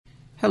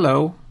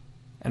Hello,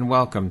 and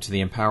welcome to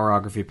the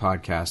Empowerography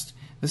Podcast.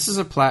 This is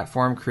a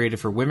platform created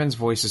for women's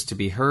voices to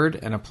be heard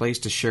and a place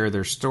to share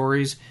their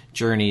stories,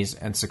 journeys,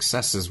 and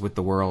successes with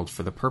the world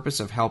for the purpose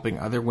of helping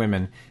other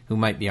women who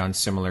might be on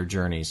similar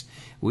journeys.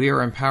 We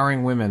are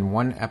empowering women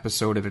one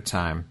episode at a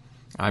time.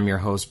 I'm your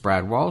host,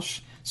 Brad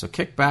Walsh, so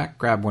kick back,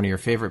 grab one of your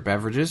favorite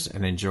beverages,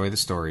 and enjoy the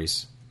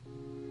stories.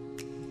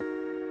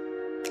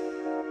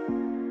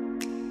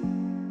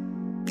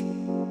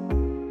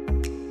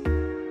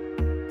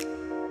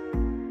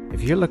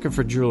 If you're looking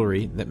for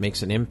jewelry that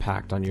makes an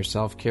impact on your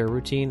self-care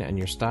routine and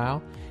your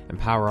style,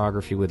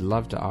 Empowerography would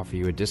love to offer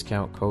you a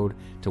discount code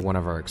to one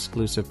of our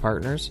exclusive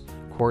partners,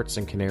 Quartz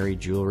and Canary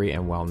Jewelry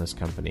and Wellness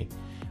Company.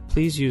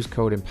 Please use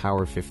code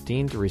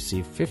EMPOWER15 to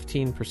receive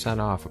 15%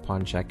 off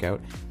upon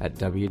checkout at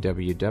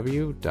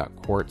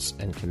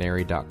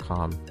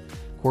www.quartzandcanary.com.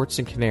 Quartz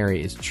and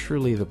Canary is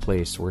truly the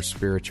place where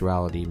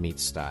spirituality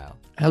meets style.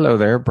 Hello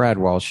there, Brad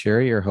Walsh here,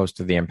 your host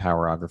of the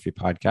Empowerography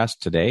Podcast.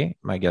 Today,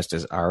 my guest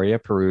is Aria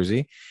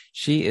Peruzzi.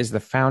 She is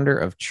the founder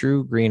of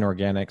True Green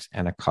Organics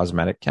and a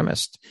cosmetic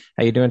chemist.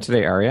 How you doing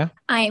today, Aria?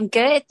 I am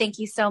good. Thank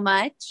you so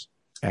much.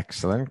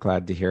 Excellent.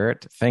 Glad to hear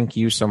it. Thank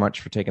you so much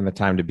for taking the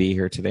time to be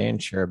here today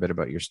and share a bit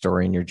about your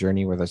story and your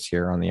journey with us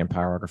here on the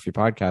Empowerography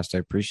Podcast. I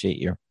appreciate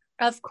you.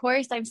 Of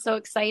course. I'm so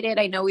excited.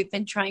 I know we've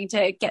been trying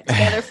to get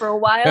together for a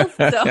while.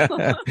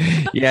 So.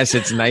 Yes,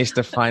 it's nice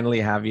to finally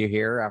have you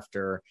here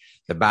after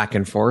the back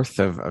and forth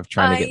of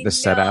trying to get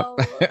this set up.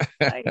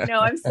 I know.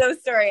 I'm so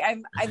sorry.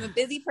 I'm a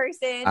busy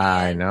person.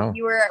 I know.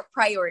 You were a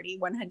priority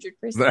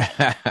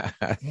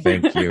 100%.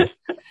 Thank you.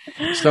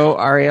 So,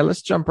 Aria,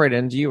 let's jump right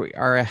in. You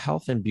are a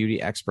health and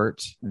beauty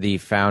expert, the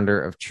founder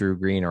of True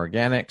Green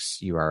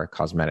Organics. You are a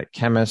cosmetic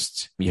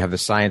chemist. You have the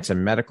science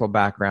and medical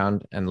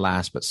background. And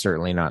last but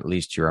certainly not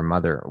least, you're a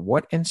mother.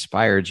 What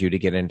inspired you to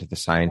get into the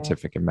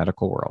scientific and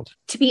medical world?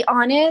 To be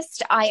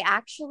honest, I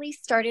actually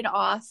started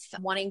off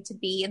wanting to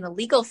be in the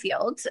legal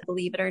field,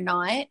 believe it or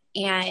not.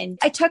 And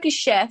I took a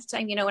shift.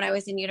 When I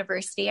was in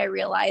university, I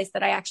realized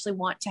that I actually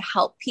want to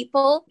help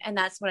people. And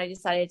that's when I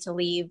decided to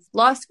leave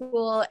law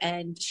school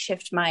and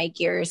shift my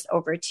gears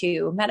over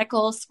to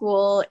medical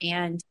school.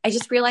 And I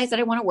just realized that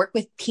I want to work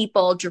with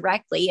people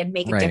directly and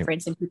make a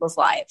difference in people's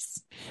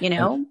lives,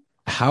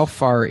 How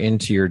far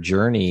into your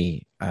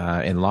journey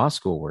in law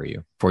school were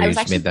you before you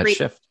made that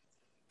shift?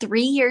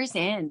 3 years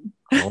in.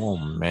 Oh,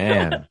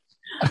 man.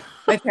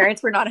 My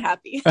parents were not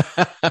happy.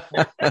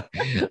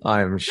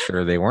 I'm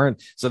sure they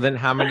weren't. So then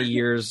how many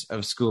years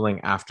of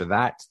schooling after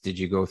that did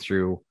you go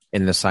through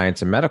in the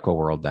science and medical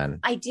world then?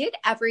 I did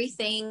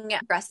everything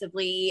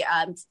aggressively.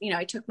 I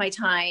took my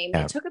time.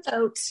 Yeah. It took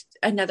about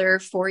another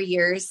 4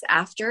 years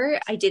after.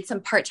 I did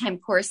some part-time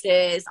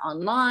courses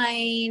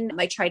online.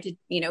 I tried to,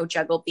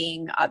 juggle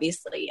being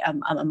obviously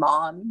I'm a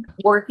mom,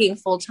 working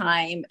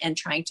full-time and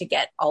trying to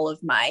get all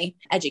of my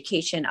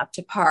education up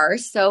to par.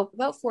 So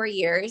about 4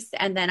 years.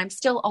 And then I'm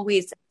still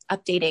always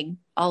updating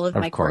all of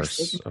my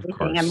courses.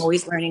 I'm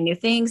always learning new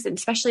things, and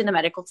especially in the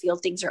medical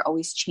field, things are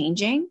always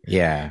changing.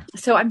 Yeah.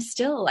 So I'm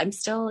still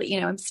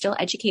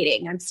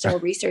educating. I'm still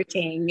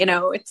researching,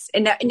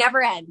 it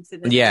never ends.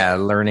 Yeah.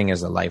 Learning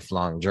is a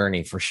lifelong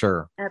journey for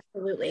sure.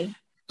 Absolutely.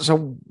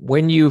 So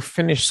when you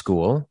finished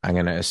school, I'm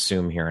going to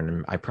assume here,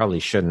 and I probably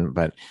shouldn't,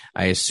 but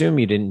I assume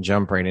you didn't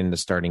jump right into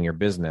starting your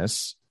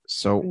business.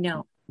 So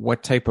no.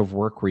 What type of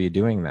work were you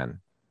doing then?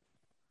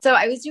 So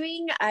I was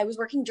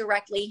working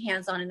directly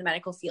hands-on in the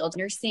medical field,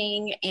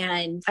 nursing,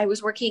 and I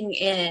was working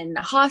in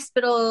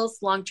hospitals,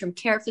 long-term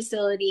care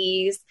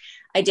facilities.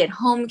 I did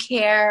home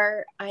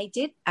care. I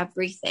did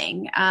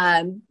everything.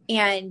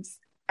 And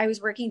I was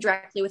working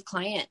directly with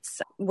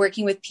clients,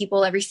 working with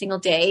people every single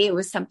day. It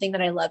was something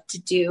that I loved to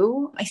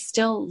do. I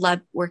still love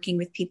working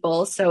with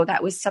people. So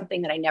that was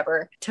something that I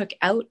never took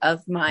out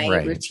of my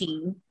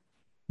routine.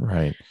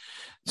 Right.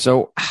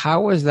 So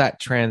how was that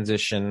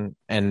transition,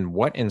 and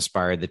what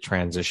inspired the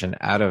transition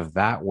out of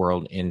that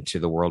world into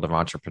the world of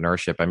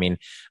entrepreneurship? I mean,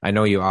 I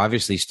know you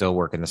obviously still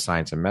work in the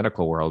science and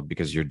medical world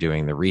because you're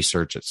doing the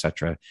research, et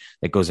cetera,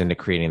 that goes into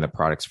creating the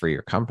products for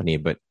your company,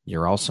 but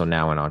you're also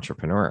now an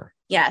entrepreneur.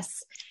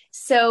 Yes.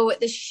 So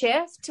the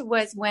shift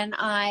was when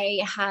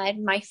I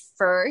had my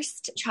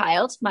first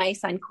child, my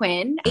son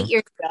Quinn, 8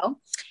 years ago.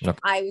 Okay.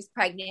 I was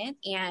pregnant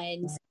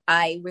and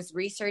I was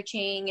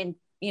researching and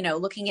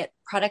looking at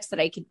products that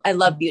I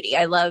love beauty.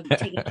 I love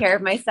taking care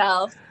of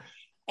myself.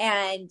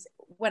 And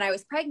when I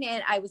was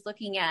pregnant, I was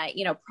looking at,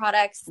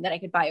 products that I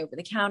could buy over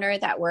the counter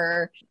that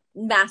were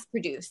mass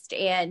produced.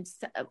 And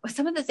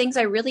some of the things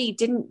I really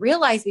didn't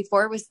realize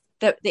before was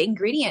the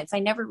ingredients. I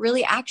never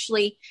really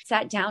actually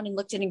sat down and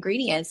looked at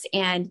ingredients.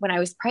 And when I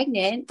was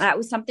pregnant, that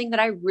was something that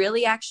I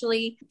really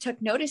actually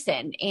took notice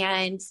in.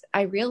 And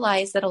I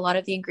realized that a lot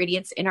of the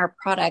ingredients in our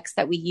products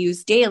that we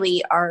use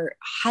daily are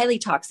highly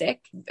toxic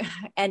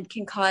and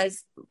can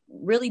cause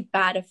really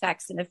bad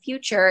effects in the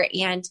future.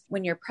 And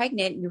when you're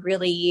pregnant, you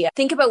really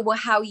think about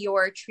how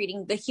you're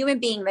treating the human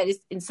being that is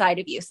inside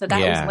of you. So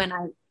that was when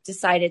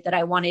decided that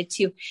I wanted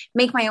to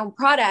make my own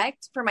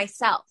product for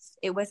myself.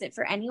 It wasn't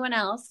for anyone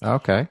else.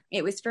 Okay.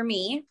 It was for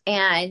me.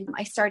 And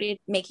I started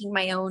making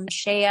my own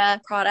Shea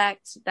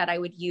product that I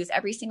would use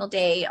every single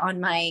day on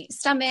my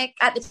stomach.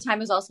 At the time, I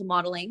was also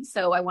modeling.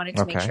 So I wanted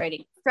to make sure I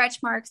didn't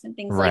stretch marks and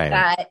things like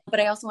that.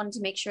 But I also wanted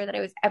to make sure that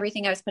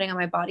everything I was putting on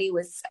my body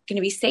was going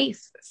to be safe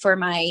for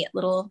my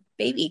little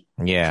baby.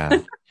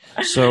 Yeah.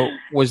 So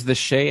was the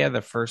Shea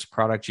the first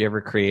product you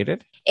ever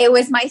created? It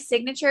was my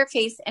signature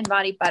face and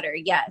body butter.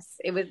 Yes.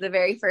 It was the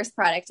very first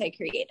product I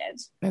created.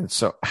 And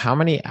so how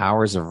many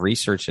hours of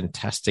research and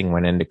testing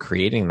went into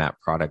creating that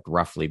product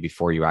roughly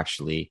before you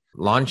actually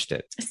launched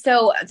it?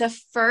 So the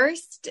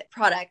first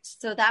product,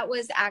 so that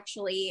was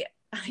actually,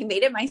 I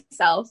made it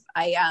myself.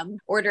 I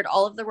ordered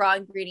all of the raw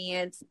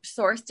ingredients,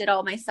 sourced it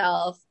all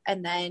myself,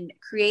 and then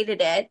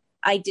created it.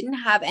 I didn't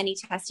have any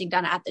testing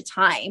done at the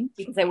time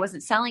because I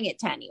wasn't selling it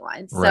to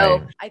anyone.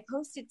 So I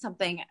posted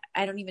something.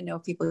 I don't even know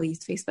if people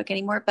use Facebook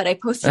anymore, but I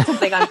posted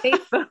something on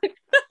Facebook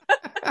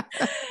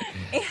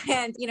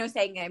and,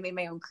 saying I made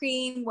my own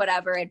cream,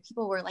 whatever. And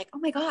people were like, oh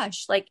my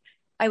gosh, like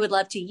I would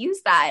love to use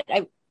that.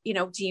 Can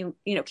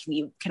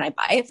I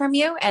buy it from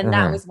you? And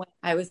that was when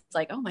I was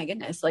like, oh my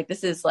goodness, like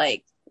this is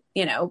like,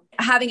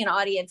 having an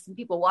audience and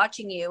people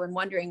watching you and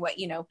wondering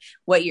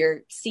what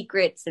your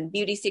secrets and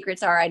beauty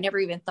secrets are. I never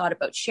even thought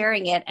about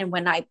sharing it. And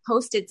when I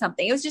posted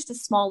something, it was just a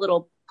small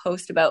little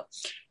post about,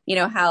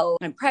 how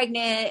I'm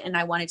pregnant and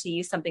I wanted to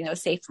use something that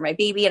was safe for my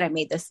baby. And I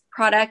made this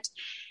product.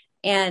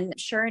 And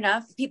sure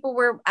enough, people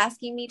were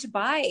asking me to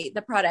buy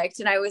the product.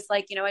 And I was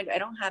like, I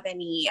don't have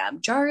any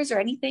jars or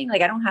anything.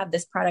 Like I don't have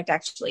this product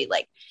actually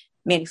like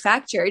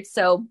manufactured.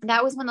 So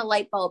that was when the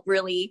light bulb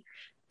really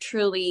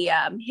truly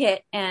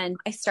hit. And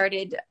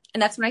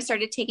that's when I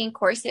started taking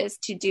courses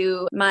to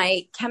do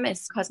my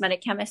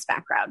cosmetic chemist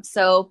background.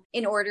 So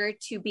in order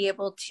to be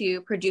able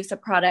to produce a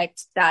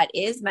product that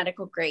is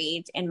medical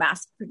grade and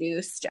mass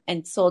produced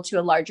and sold to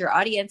a larger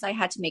audience, I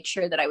had to make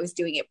sure that I was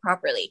doing it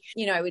properly.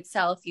 I would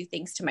sell a few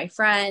things to my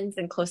friends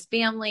and close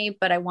family,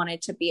 but I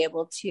wanted to be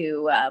able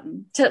to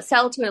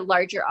sell to a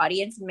larger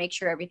audience and make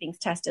sure everything's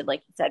tested,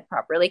 like you said,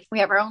 properly. We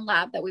have our own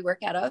lab that we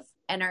work out of,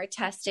 and our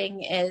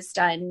testing is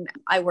done.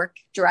 I work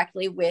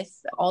directly with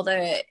all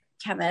the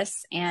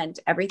chemists and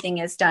everything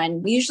is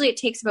done. Usually it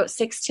takes about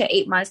 6 to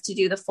 8 months to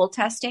do the full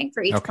testing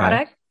for each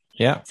product.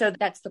 Yeah. So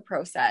that's the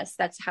process.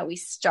 That's how we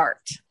start.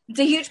 It's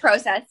a huge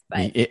process,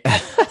 but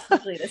that's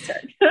usually the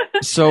start.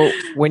 So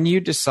when you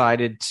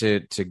decided to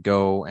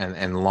go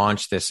and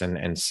launch this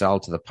and sell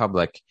to the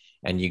public,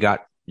 and you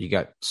got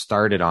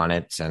started on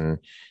it and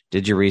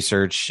did your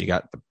research, you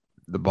got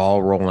the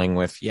ball rolling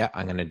with,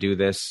 I'm going to do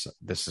this.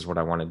 This is what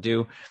I want to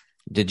do.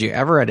 Did you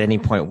ever at any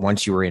point,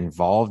 once you were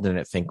involved in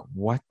it, think,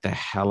 what the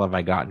hell have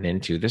I gotten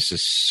into? This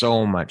is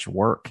so much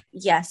work.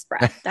 Yes,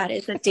 Brett, that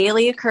is a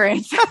daily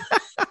occurrence.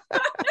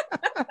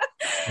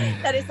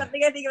 That is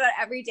something I think about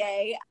every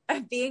day.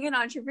 Being an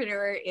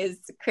entrepreneur is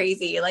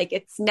crazy. Like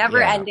it's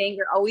never ending.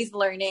 You're always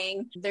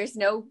learning. There's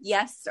no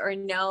yes or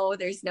no.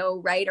 There's no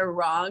right or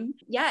wrong.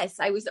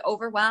 Yes, I was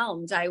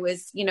overwhelmed. I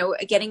was,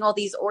 getting all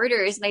these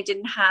orders and I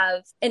didn't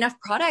have enough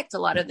product a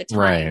lot of the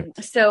time.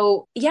 Right.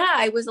 So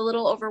I was a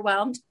little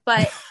overwhelmed,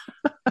 but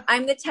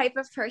I'm the type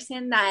of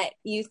person that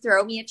you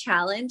throw me a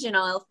challenge and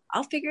I'll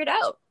figure it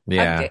out.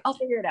 Yeah. I'll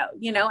figure it out.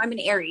 I'm an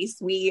Aries.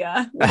 We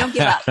don't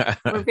give up.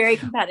 We're very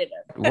competitive.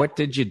 What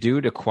did you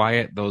do to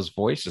quiet those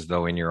voices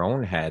though in your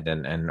own head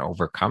and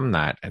overcome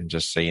that and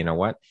just say, you know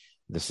what,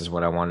 this is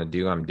what I want to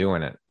do. I'm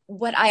doing it.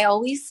 What I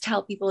always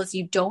tell people is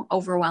you don't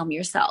overwhelm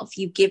yourself.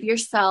 You give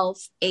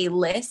yourself a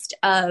list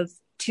of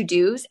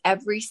to-dos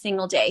every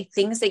single day,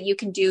 things that you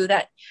can do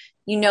that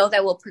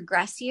that will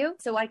progress you.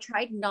 So I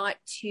tried not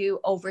to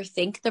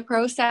overthink the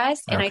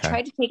process and I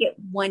tried to take it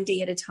one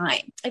day at a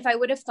time. If I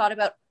would have thought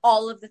about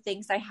all of the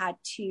things I had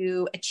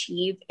to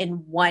achieve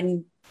in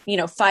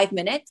 5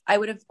 minutes, I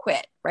would have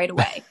quit right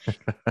away.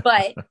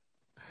 But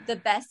the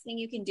best thing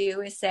you can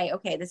do is say,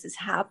 okay, this is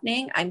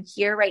happening. I'm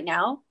here right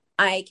now.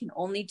 I can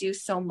only do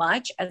so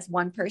much as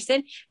one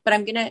person, but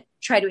I'm going to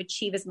try to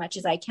achieve as much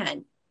as I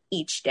can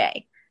each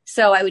day.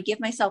 So I would give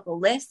myself a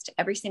list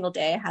every single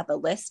day. I have a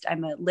list.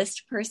 I'm a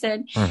list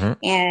person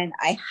and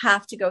I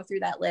have to go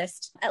through that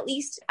list. At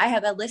least I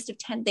have a list of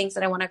 10 things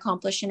that I want to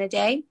accomplish in a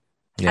day.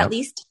 At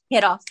least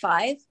hit off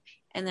 5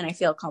 and then I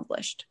feel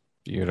accomplished.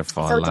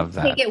 Beautiful. So I love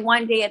that. Take it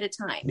one day at a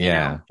time.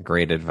 Yeah.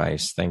 Great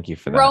advice. Thank you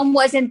for that. Rome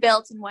wasn't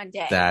built in one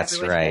day. That's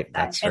right.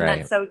 That's right.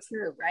 And that's so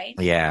true, right?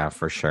 Yeah,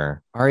 for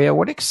sure. Aria,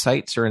 what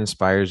excites or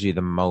inspires you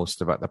the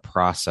most about the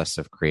process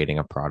of creating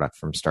a product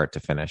from start to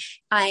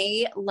finish?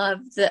 I love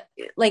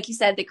like you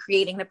said, the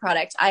creating the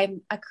product.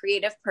 I'm a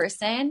creative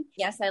person.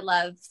 Yes, I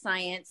love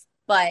science,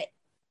 but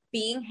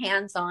being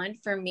hands-on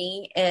for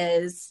me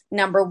is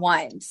number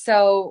one.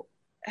 So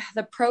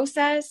the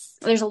process,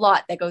 there's a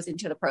lot that goes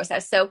into the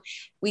process. So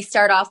we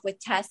start off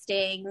with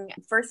testing.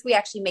 First, we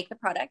actually make the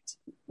product.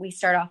 We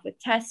start off with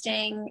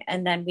testing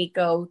and then we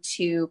go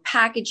to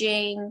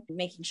packaging,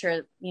 making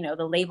sure,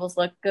 the labels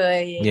look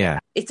good. Yeah.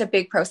 It's a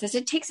big process.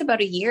 It takes about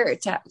a year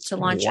to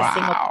launch a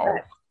single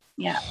product.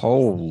 Yeah.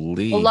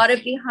 Holy. A lot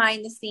of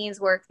behind the scenes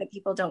work that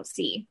people don't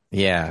see.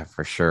 Yeah,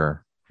 for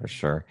sure. For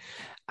sure.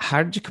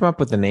 How did you come up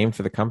with the name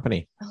for the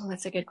company? Oh,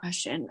 that's a good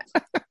question.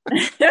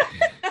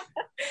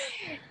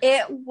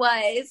 It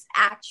was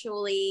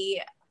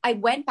actually, I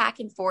went back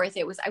and forth.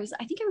 I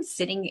think I was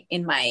sitting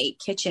in my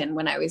kitchen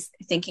when I was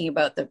thinking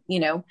about the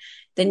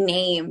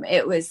name.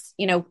 It was,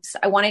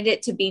 I wanted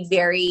it to be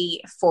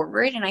very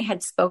forward. And I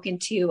had spoken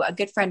to a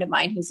good friend of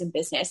mine who's in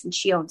business, and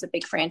she owns a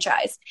big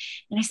franchise.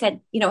 And I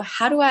said,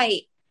 how do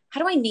I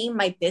name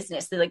my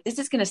business? They're like, this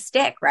is going to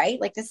stick,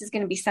 right? Like, this is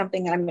going to be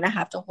something that I'm going to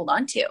have to hold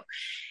on to.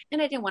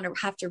 And I didn't want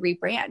to have to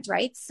rebrand,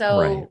 right?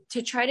 So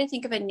to try to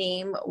think of a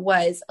name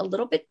was a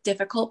little bit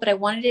difficult, but I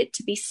wanted it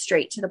to be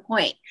straight to the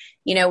point.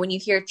 When you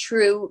hear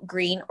True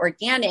Green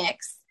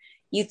Organics,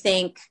 you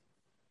think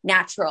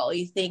natural,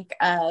 you think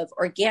of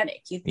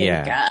organic, you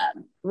think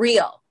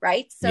real,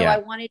 right? So I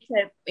wanted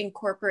to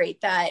incorporate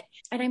that.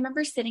 And I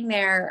remember sitting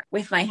there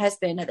with my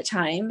husband at the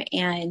time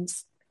and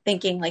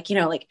thinking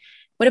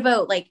what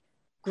about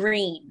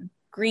green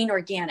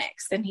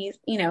organics? And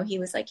he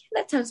was like,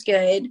 yeah, that sounds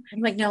good. I'm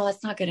like, no,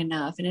 that's not good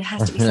enough. And it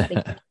has to be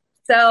something.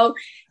 So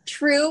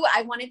True,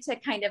 I wanted to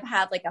kind of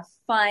have a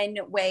fun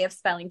way of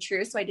spelling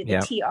true. So I did the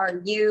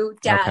TRU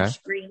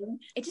 - green.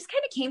 It just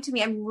kind of came to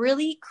me. I'm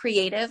really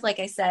creative, like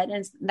I said.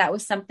 And that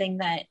was something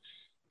that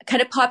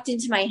kind of popped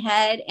into my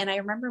head. And I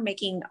remember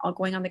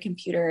going on the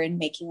computer and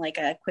making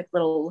a quick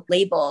little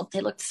label.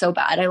 It looked so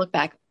bad. I look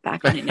back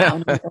on it now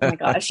and I'm like, oh my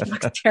gosh, it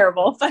looks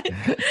terrible. But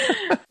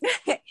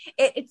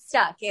it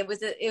stuck. It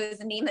was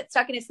a name that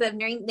stuck, and it's the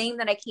name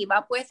that I came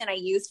up with and I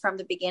used from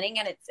the beginning,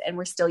 and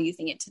we're still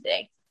using it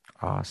today.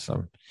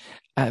 Awesome.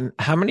 And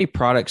how many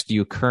products do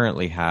you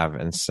currently have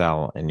and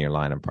sell in your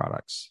line of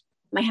products?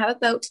 I have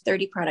about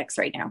 30 products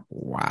right now.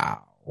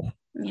 Wow.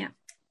 Yeah.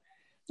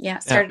 Yeah.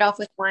 Started off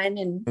with one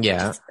and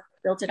just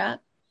built it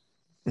up.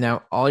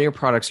 Now, all your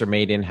products are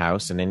made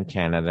in-house and in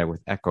Canada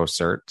with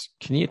EcoCert.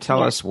 Can you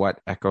tell us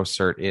what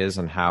EcoCert is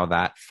and how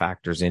that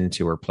factors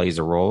into or plays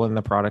a role in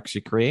the products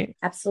you create?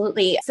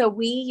 Absolutely. So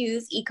we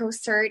use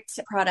EcoCert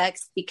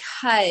products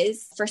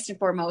because, first and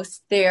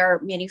foremost,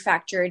 they're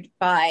manufactured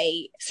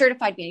by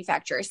certified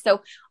manufacturers.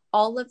 So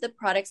all of the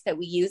products that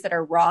we use that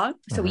are raw,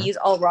 so we use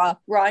all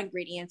raw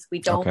ingredients. We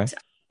don't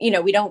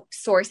we don't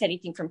source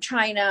anything from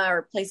China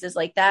or places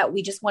like that.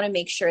 We just want to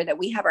make sure that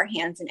we have our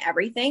hands in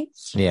everything.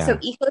 Yeah. So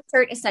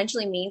EcoCert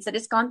essentially means that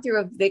it's gone through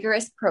a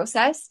vigorous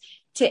process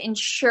to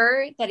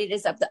ensure that it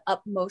is of the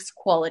utmost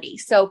quality.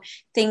 So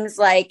things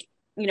like,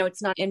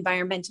 it's not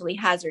environmentally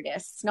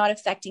hazardous. It's not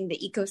affecting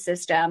the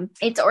ecosystem.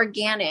 It's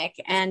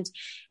organic, and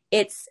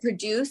it's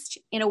produced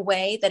in a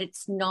way that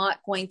it's not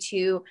going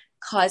to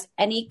cause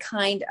any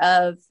kind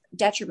of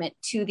detriment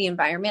to the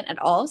environment at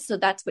all. So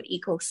that's what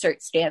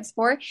EcoCert stands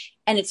for.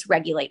 And it's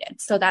regulated.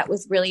 So that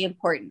was really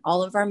important.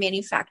 All of our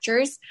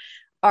manufacturers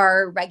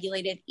are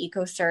regulated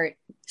EcoCert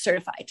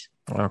certified.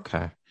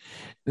 Okay.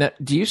 Now,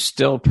 do you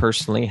still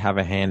personally have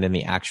a hand in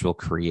the actual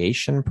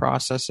creation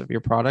process of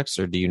your products,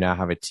 or do you now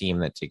have a team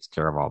that takes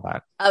care of all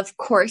that? Of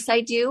course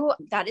I do.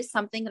 That is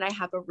something that I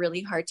have a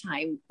really hard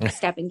time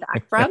stepping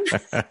back from.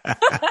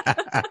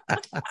 I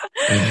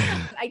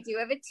do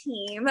have a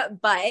team,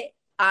 but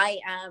I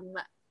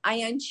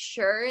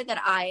ensure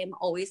that I am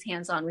always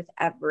hands-on with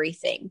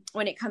everything.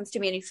 When it comes to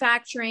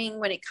manufacturing,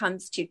 when it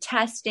comes to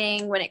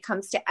testing, when it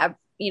comes to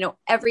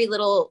every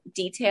little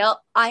detail,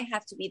 I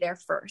have to be there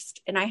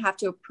first, and I have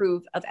to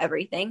approve of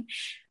everything.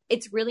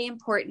 It's really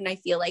important, I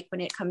feel like,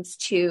 when it comes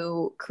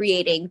to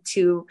creating,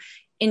 to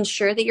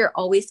ensure that you're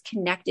always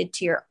connected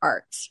to your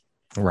art.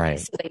 Right.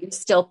 So that you're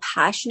still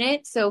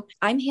passionate. So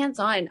I'm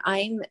hands-on.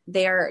 I'm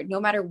there no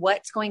matter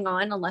what's going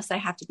on, unless I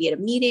have to be at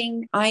a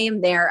meeting. I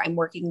am there. I'm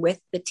working with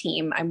the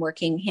team. I'm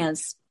working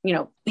hands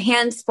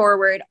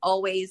forward,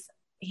 always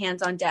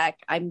hands on deck.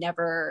 I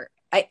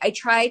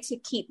try to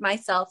keep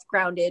myself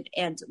grounded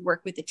and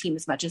work with the team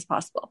as much as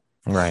possible.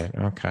 Right.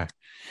 Okay.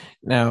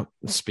 Now,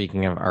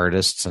 speaking of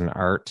artists and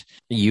art,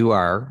 you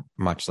are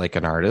much like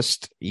an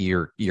artist.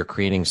 You're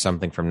creating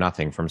something from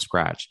nothing, from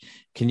scratch.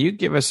 Can you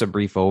give us a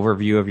brief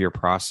overview of your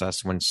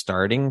process when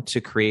starting to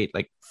create,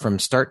 from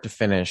start to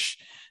finish,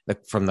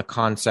 from the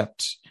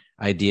concept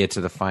idea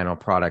to the final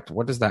product?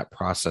 What does that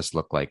process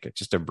look like?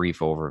 Just a brief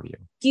overview.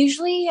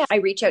 Usually I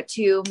reach out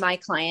to my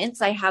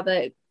clients. I have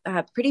a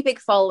pretty big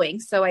following.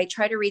 So I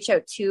try to reach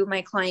out to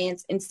my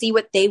clients and see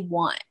what they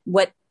want,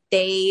 what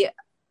they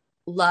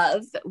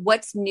love,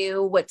 what's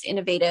new, what's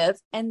innovative.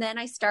 And then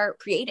I start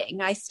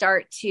creating. I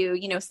start to,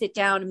 sit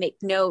down and make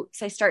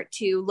notes. I start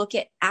to look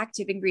at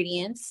active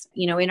ingredients,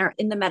 in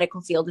the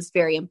medical field is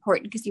very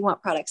important because you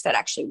want products that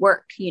actually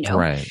work,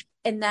 Right.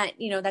 And that,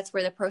 that's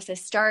where the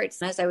process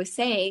starts. And as I was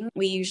saying,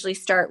 we usually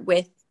start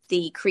with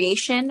the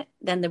creation,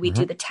 Then we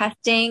do the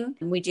testing.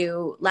 We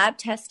do lab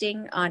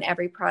testing on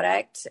every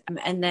product.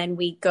 And then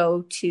we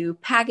go to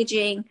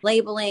packaging,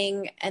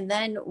 labeling, and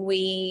then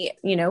we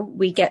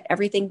get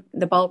everything,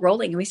 the ball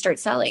rolling, and we start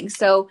selling.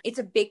 So it's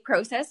a big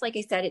process. Like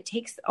I said, it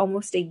takes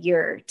almost a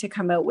year to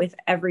come out with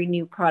every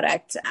new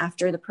product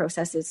after the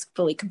process is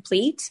fully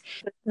complete.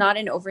 It's not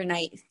an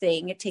overnight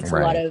thing. It takes a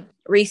lot of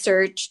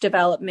research,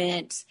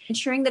 development,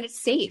 ensuring that it's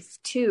safe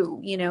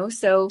too,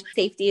 so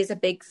safety is a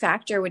big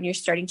factor when you're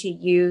starting to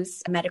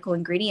use medical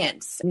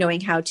ingredients, knowing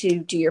how to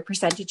do your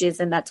percentages.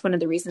 And that's one of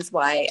the reasons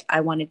why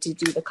I wanted to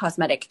do the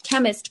cosmetic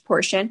chemist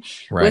portion,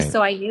 was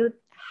so I knew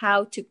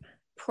how to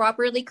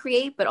properly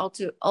create, but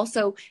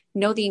also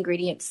know the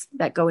ingredients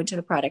that go into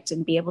the product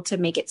and be able to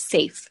make it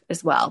safe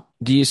as well.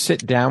 Do you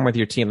sit down with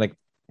your team? Like,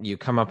 you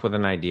come up with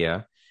an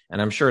idea,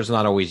 and I'm sure it's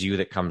not always you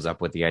that comes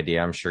up with the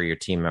idea. I'm sure your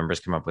team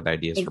members come up with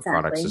ideas for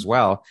products as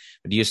well.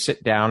 But do you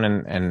sit down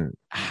and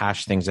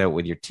hash things out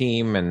with your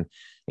team and,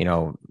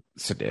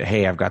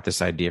 hey, I've got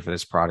this idea for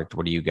this product.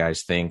 What do you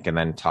guys think? And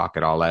then talk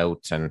it all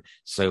out and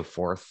so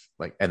forth,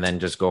 and then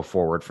just go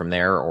forward from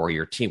there. Or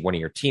one of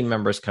your team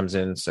members comes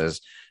in and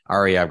says,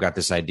 Ari, I've got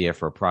this idea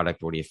for a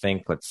product. What do you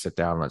think? Let's sit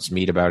down. Let's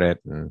meet about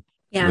it and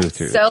move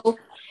through. So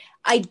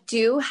I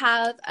do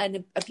have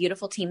a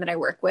beautiful team that I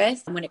work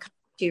with when it comes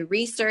to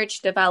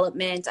research,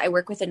 development. I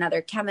work with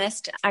another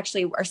chemist.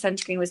 Actually, our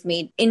sunscreen was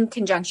made in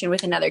conjunction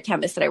with another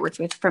chemist that I worked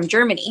with from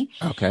Germany.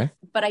 Okay.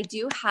 But I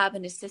do have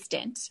an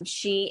assistant.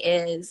 She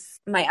is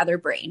my other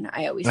brain,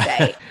 I always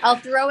say. I'll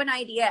throw an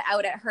idea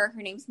out at her.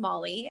 Her name's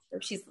Molly.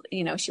 She's,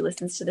 she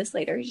listens to this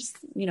later. Just,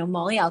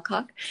 Molly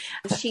Alcock.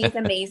 She's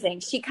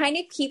amazing. She kind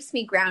of keeps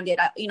me grounded.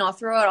 I'll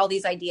throw out all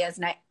these ideas,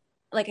 and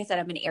like I said,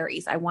 I'm an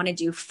Aries. I want to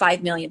do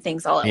 5 million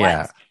things all at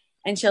once.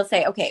 And she'll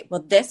say, okay,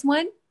 well, this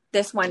one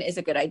is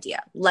a good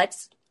idea.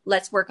 Let's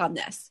work on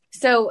this.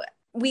 So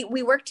we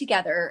work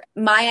together.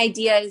 My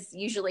idea is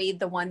usually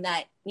the one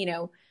that,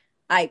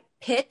 I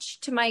pitch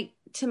to my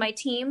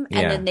team,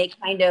 and then they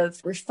kind of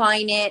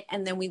refine it.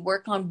 And then we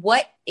work on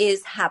what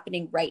is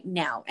happening right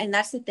now. And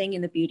that's the thing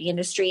in the beauty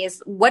industry,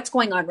 is what's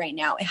going on right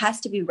now. It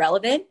has to be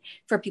relevant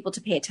for people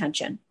to pay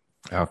attention.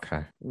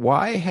 Okay.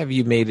 Why have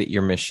you made it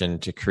your mission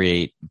to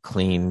create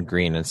clean,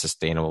 green, and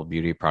sustainable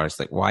beauty products?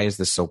 Like, why is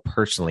this so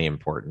personally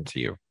important to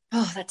you?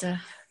 Oh, that's a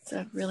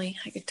really,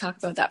 I could talk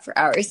about that for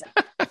hours.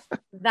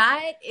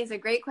 That is a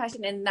great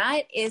question. And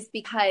that is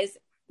because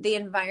the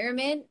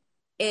environment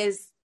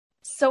is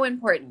so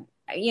important.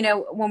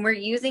 When we're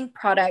using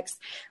products,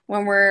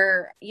 when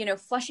we're,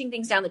 flushing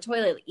things down the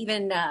toilet,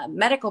 even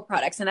medical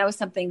products. And that was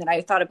something that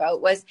I thought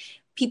about, was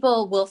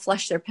people will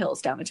flush their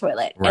pills down the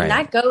toilet. Right. And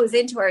that goes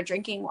into our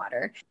drinking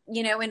water,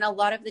 and a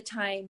lot of the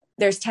time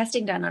there's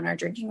testing done on our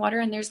drinking water,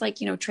 and there's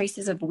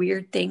traces of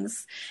weird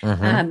things,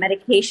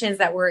 medications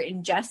that we're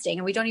ingesting,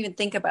 and we don't even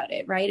think about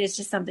it, right? It's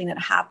just something that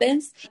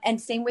happens. And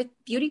same with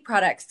beauty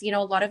products. A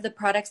lot of the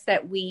products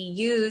that we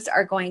use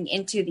are going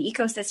into the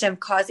ecosystem,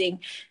 causing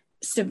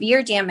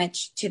severe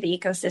damage to the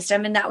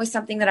ecosystem. And that was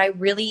something that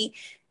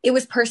it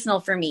was personal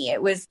for me.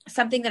 It was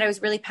something that I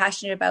was really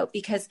passionate about,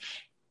 because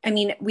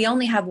we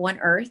only have one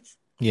Earth.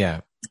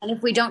 Yeah. And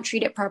if we don't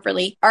treat it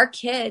properly, our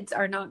kids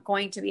are not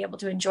going to be able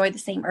to enjoy the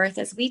same Earth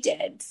as we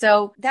did.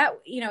 So that,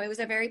 it was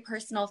a very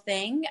personal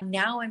thing.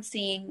 Now I'm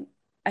seeing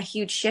a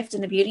huge shift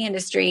in the beauty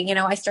industry.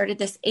 I started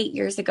this 8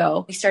 years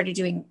ago. We started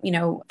doing,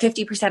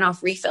 50%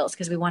 off refills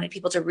because we wanted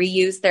people to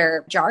reuse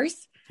their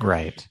jars.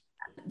 Right.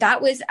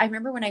 I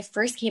remember when I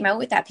first came out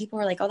with that, people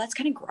were like, oh, that's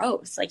kind of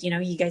gross.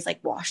 You guys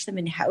wash them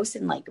in house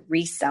and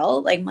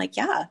resell. I'm like,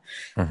 yeah,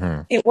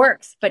 it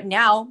works. But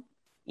now,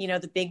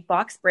 the big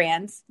box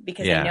brands,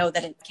 because they know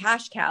that it's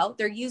cash cow,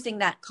 they're using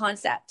that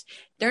concept.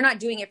 They're not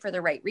doing it for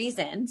the right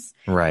reasons.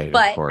 Right.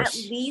 But at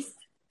least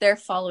they're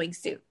following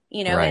suit,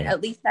 and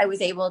at least I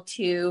was able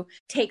to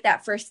take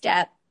that first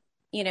step,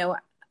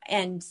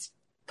 and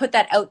put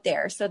that out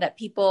there so that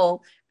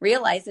people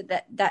realize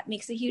that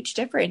makes a huge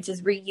difference,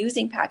 is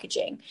reusing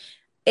packaging.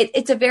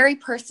 It's a very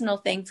personal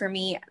thing for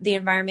me. The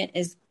environment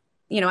is,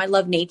 I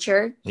love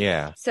nature.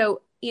 Yeah.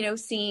 So,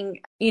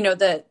 seeing,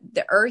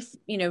 the earth,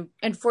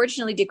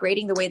 unfortunately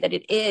degrading the way that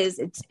it is,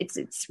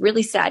 it's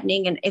really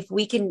saddening. And if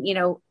we can,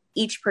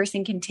 each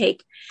person can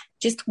take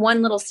just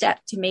one little step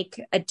to make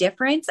a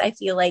difference, I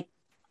feel like,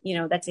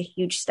 that's a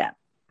huge step.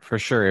 For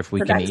sure. If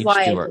we can each do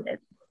our,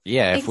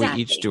 if we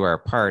each do our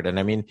part.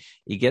 And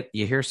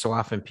you hear so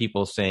often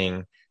people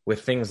saying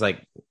with things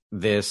like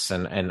this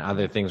and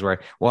other things where,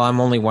 well, I'm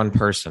only one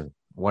person.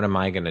 What am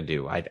I going to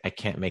do? I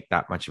can't make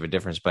that much of a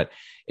difference. But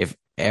if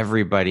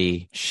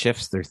everybody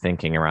shifts their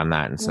thinking around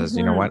that and says,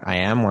 you know what, I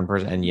am one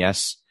person. And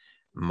yes,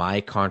 my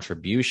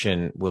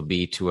contribution will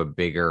be to a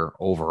bigger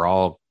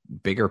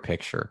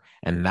picture.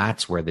 And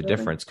that's where the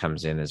difference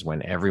comes in, is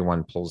when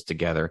everyone pulls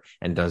together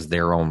and does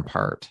their own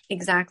part.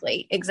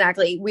 Exactly.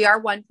 We are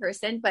one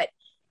person, but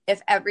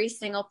if every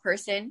single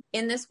person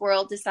in this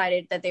world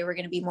decided that they were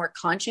going to be more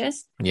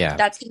conscious,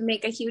 that's going to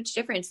make a huge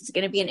difference. It's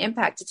going to be an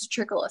impact. It's a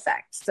trickle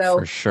effect. So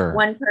for sure,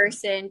 one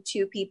person,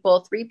 two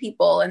people, three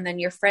people, and then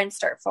your friends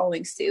start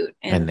following suit.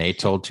 And they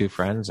told two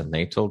friends and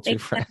they told two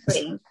friends.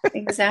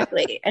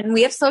 Exactly. And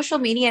we have social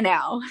media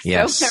now.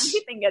 Yes. So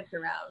everything gets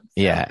around. So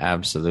yeah,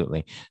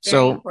 absolutely.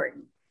 Very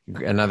important.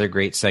 Another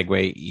great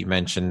segue, you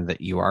mentioned that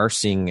you are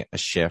seeing a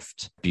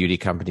shift, beauty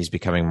companies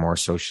becoming more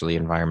socially,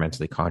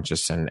 environmentally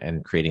conscious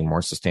and creating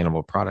more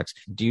sustainable products.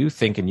 Do you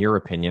think, in your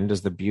opinion,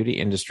 does the beauty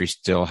industry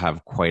still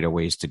have quite a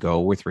ways to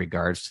go with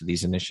regards to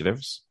these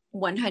initiatives?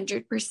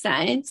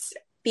 100%.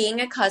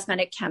 Being a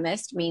cosmetic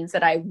chemist means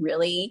that I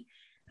really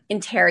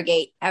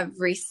interrogate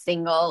every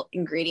single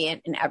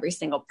ingredient in every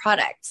single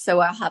product. So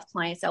I'll have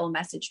clients that will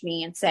message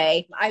me and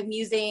say, I'm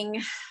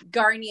using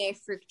Garnier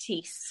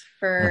Fructis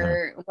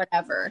for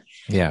whatever.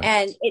 Yeah.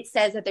 And it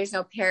says that there's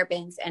no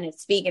parabens and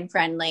it's vegan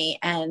friendly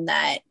and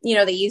that,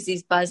 they use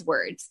these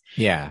buzzwords.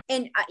 Yeah.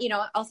 And,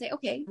 I'll say,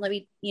 okay, let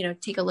me,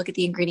 take a look at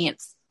the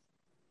ingredients.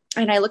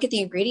 And I look at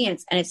the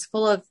ingredients and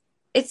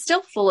it's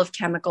still full of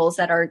chemicals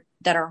that are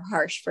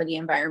harsh for the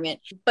environment,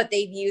 but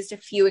they've used a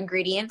few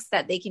ingredients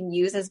that they can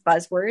use as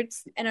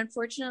buzzwords. And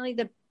unfortunately,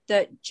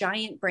 the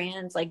giant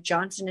brands like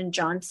Johnson &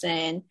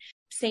 Johnson,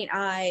 St.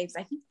 Ives,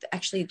 I think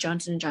actually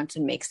Johnson &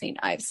 Johnson makes St.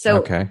 Ives.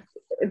 So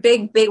a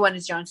big one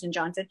is Johnson &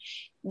 Johnson.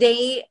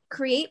 They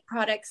create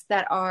products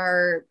that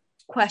are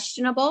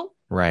questionable.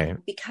 Right.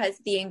 Because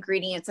the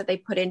ingredients that they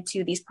put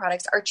into these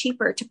products are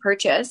cheaper to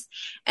purchase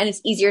and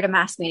it's easier to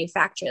mass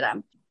manufacture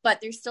them. But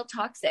they're still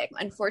toxic.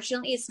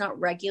 Unfortunately, it's not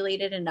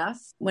regulated enough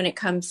when it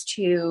comes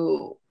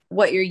to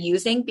what you're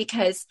using,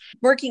 because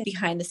working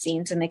behind the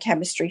scenes in the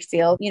chemistry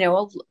field,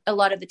 a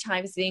lot of the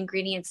times the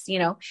ingredients,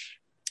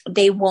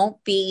 they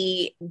won't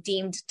be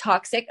deemed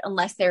toxic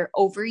unless they're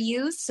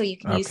overused. So you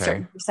can use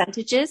certain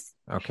percentages.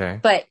 Okay.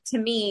 But to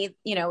me,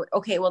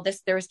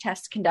 there was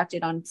tests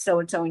conducted on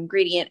so-and-so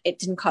ingredient. It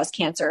didn't cause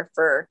cancer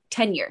for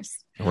 10 years.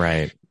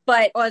 Right.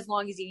 But as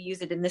long as you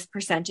use it in this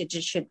percentage,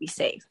 it should be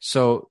safe.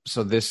 So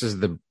this is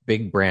the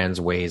big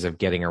brands' ways of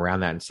getting around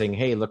that and saying,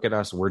 hey, look at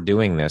us. We're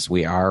doing this.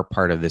 We are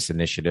part of this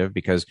initiative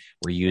because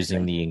we're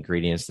using the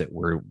ingredients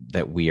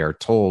that we are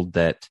told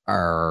that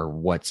are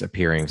what's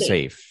appearing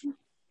safe.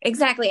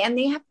 Exactly. And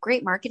they have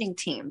great marketing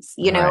teams,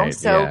 Right,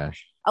 so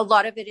a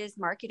lot of it is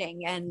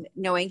marketing and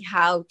knowing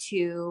how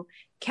to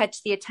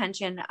catch the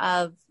attention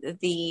of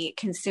the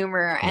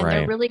consumer. And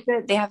they're really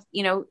good. They have,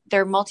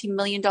 they're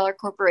multi-million-dollar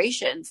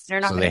corporations.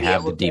 They're not going to be able to. They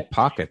have the deep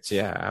pockets.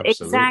 Yeah,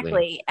 absolutely.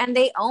 Exactly. And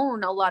they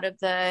own a lot of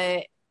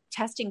the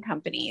testing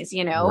companies,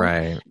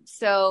 Right.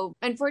 So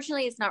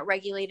unfortunately, it's not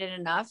regulated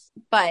enough,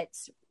 but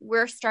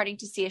we're starting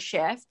to see a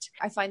shift.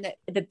 I find that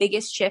the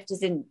biggest shift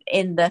is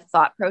in the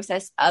thought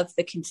process of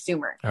the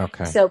consumer.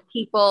 Okay. So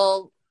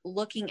people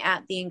looking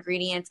at the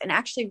ingredients and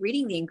actually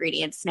reading the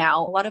ingredients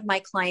now. A lot of my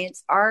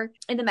clients are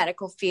in the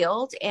medical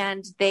field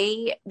and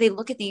they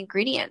look at the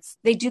ingredients.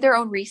 They do their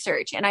own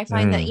research. And I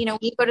find that, when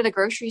you go to the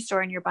grocery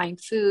store and you're buying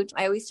food,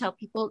 I always tell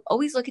people,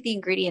 always look at the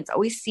ingredients,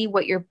 always see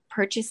what you're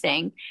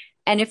purchasing.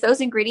 And if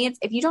those ingredients,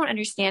 if you don't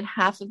understand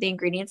half of the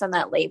ingredients on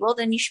that label,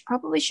 then you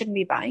probably shouldn't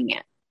be buying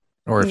it.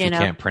 Or if you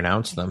can't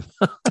pronounce them.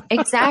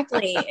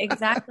 Exactly.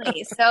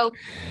 So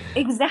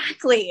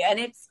exactly.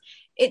 And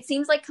it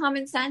seems like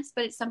common sense,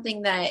 but it's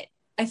something that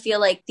I feel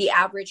like the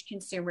average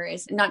consumer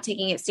is not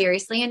taking it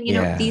seriously. And,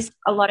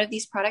 a lot of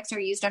these products are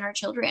used on our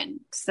children.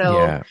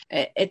 So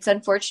it's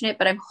unfortunate,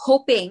 but I'm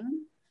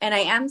hoping, and I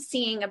am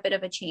seeing a bit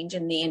of a change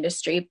in the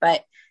industry,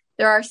 but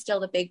there are still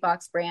the big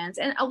box brands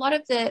and a lot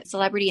of the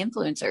celebrity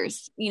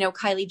influencers.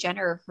 Kylie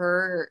Jenner,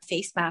 her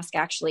face mask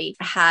actually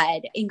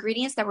had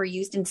ingredients that were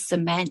used in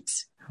cement.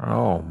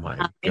 Oh my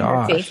gosh. In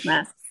her face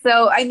mask.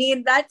 So,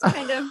 that's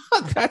kind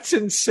of... That's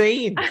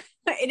insane.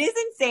 It is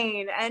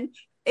insane. And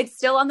it's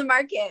still on the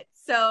market.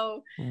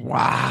 So...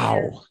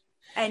 Wow.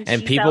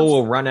 And people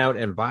will run out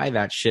and buy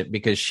that shit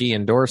because she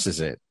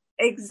endorses it.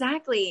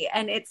 Exactly.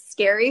 And it's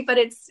scary, but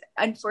it's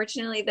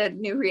unfortunately the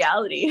new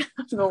reality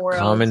of the world.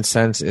 Common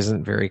sense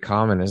isn't very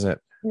common, is it?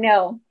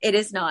 No, it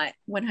is not.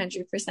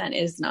 100%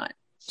 is not.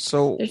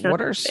 So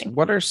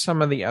what are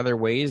some of the other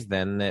ways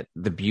then that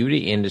the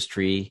beauty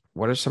industry,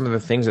 what are some of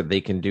the things that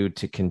they can do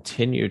to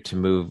continue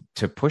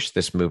to push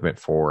this movement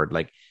forward?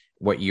 Like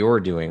what you're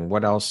doing,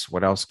 what else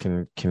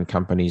can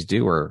companies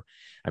do? Or,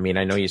 I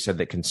know you said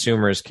that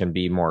consumers can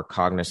be more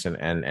cognizant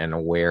and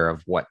aware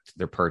of what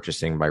they're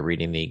purchasing by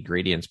reading the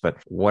ingredients, but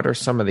what are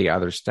some of the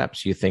other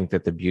steps you think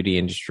that the beauty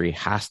industry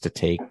has to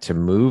take to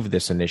move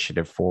this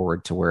initiative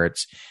forward to where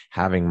it's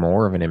having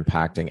more of an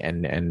impact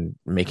and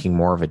making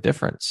more of a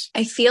difference?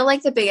 I feel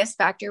like the biggest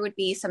factor would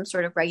be some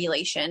sort of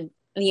regulation.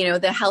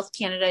 The Health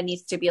Canada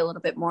needs to be a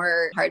little bit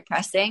more hard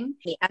pressing.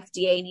 The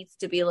FDA needs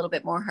to be a little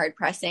bit more hard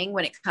pressing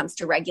when it comes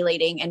to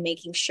regulating and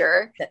making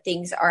sure that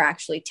things are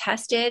actually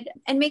tested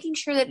and making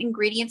sure that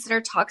ingredients that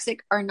are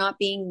toxic are not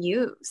being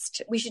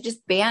used. We should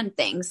just ban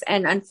things.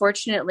 And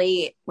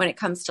unfortunately, when it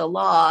comes to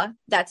law,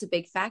 that's a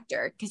big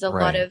factor because a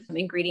lot of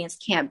ingredients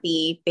can't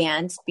be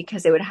banned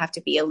because it would have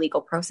to be a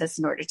legal process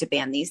in order to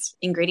ban these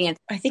ingredients.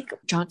 I think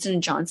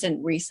Johnson &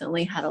 Johnson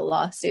recently had a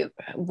lawsuit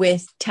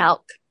with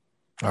talc.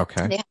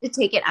 Okay. They have to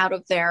take it out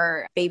of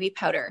their baby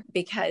powder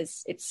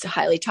because it's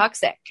highly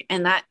toxic.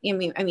 And that, I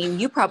mean,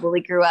 you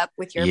probably grew up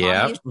with your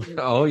mom.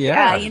 Oh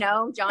yeah.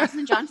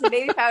 Johnson & Johnson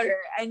baby powder.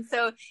 And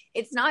so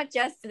it's not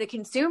just the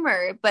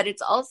consumer, but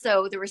it's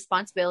also the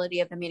responsibility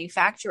of the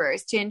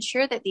manufacturers to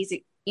ensure that these,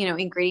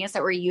 ingredients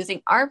that we're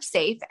using are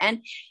safe.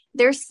 And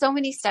there's so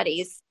many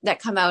studies that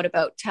come out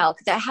about talc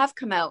that have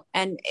come out,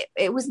 and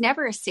it was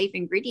never a safe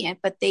ingredient,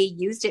 but they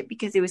used it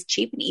because it was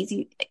cheap and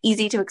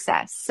easy to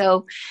access.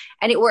 So,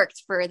 and it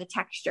worked for the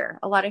texture.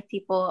 A lot of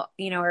people,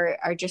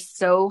 are just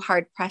so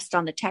hard pressed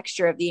on the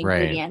texture of the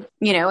ingredient,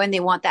 and they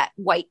want that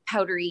white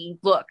powdery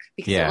look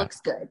because it looks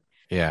good.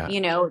 Yeah.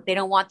 They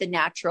don't want the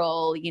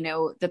natural,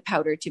 the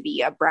powder to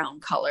be a brown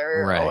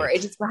color or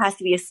it just has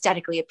to be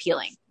aesthetically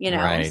appealing,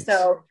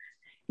 So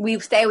we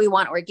say we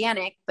want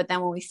organic, but then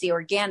when we see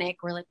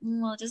organic, we're like,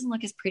 well, it doesn't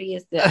look as pretty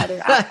as the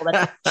other apple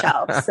that's on the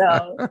shelf.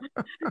 So,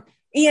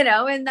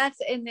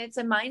 and it's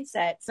a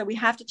mindset. So we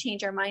have to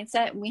change our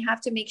mindset, and we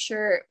have to make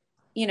sure,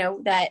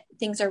 that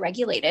things are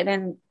regulated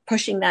and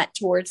pushing that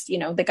towards,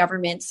 the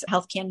government,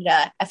 Health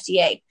Canada,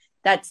 FDA.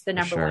 That's the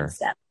number one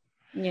step.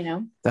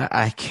 That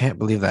I can't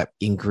believe that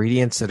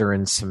ingredients that are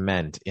in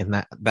cement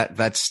in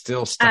that's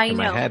still stuck in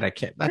my head.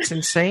 That's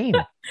insane.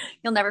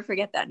 You'll never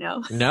forget that.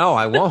 No,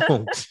 I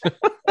won't.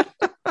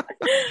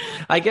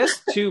 I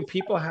guess too,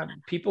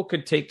 people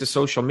could take to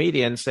social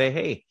media and say,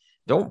 hey,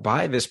 don't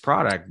buy this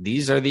product.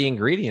 These are the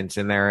ingredients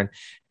in there. And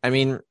I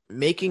mean,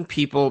 making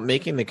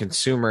the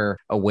consumer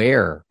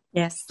aware.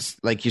 Yes.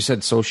 Like you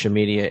said, social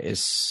media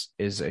is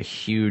a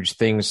huge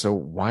thing. So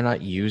why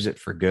not use it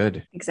for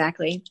good?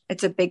 Exactly.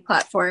 It's a big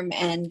platform,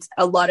 and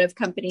a lot of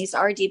companies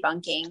are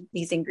debunking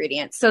these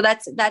ingredients. So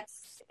that's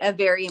a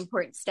very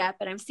important step.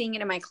 And I'm seeing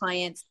it in my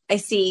clients. I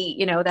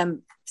see,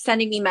 them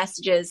sending me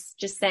messages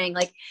just saying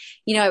like,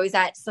 I was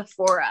at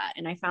Sephora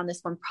and I found this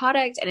one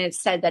product and it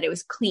said that it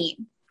was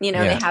clean. They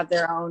have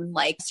their own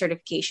like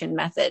certification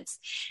methods.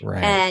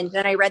 Right. And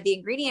then I read the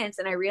ingredients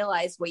and I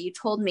realized what you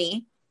told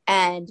me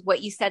and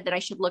what you said that I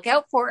should look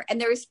out for. And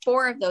there was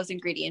 4 of those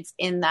ingredients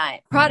in that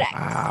product.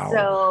 Wow.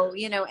 So,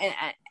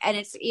 and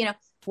it's,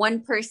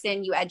 one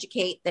person you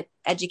educate that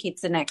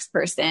educates the next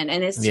person.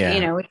 And it's,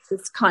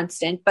 it's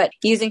constant, but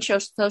using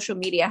social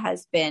media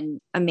has been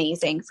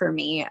amazing for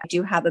me. I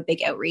do have a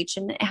big outreach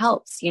and it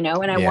helps, and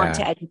I want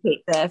to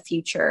educate the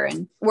future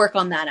and work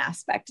on that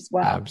aspect as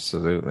well.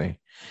 Absolutely.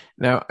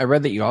 Now, I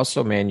read that you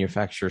also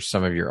manufacture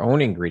some of your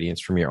own ingredients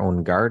from your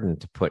own garden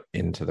to put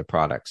into the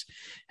products.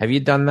 Have you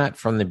done that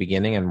from the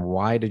beginning? And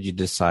why did you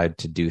decide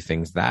to do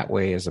things that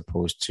way as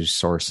opposed to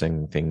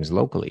sourcing things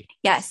locally?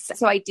 Yes.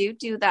 So I do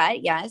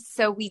that. Yes.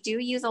 So we do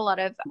use a lot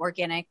of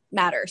organic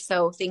matter.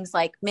 So things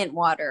like mint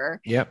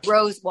water,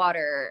 rose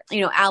water,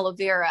 aloe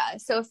vera.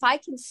 So if I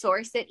can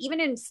source it, even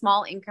in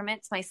small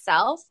increments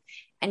myself,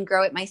 and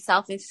grow it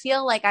myself and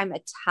feel like I'm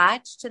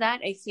attached to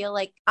that. I feel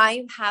like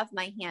I have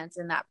my hands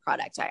in that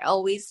product. I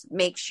always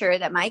make sure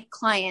that my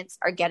clients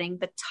are getting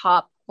the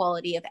top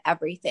quality of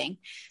everything.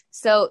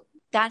 So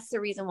that's the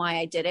reason why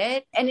I did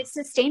it. And it's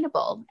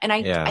sustainable. And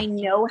I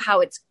know how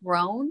it's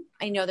grown.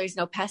 I know there's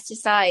no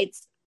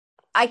pesticides.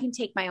 I can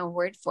take my own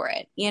word for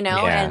it,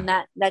 and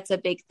that's a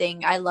big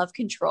thing. I love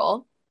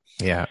control.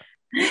 Yeah.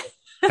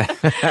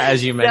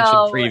 As you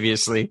mentioned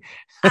previously.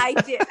 I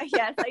do.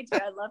 Yes, I do.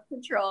 I love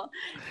control.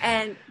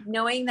 And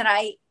knowing that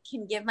I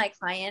can give my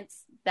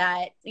clients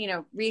that,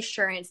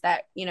 reassurance,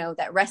 that,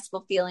 that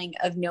restful feeling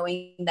of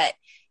knowing that,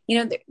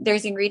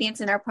 there's ingredients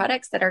in our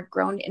products that are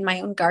grown in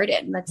my own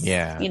garden. That's,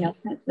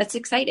 that's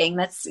exciting.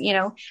 That's,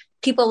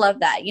 people love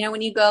that.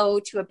 When you go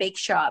to a bake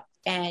shop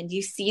and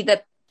you see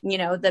the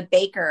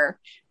baker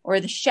or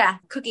the chef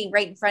cooking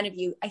right in front of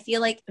you, I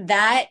feel like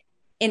that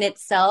in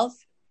itself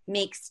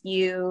makes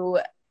you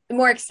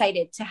more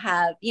excited to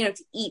have, to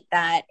eat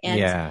that.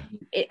 And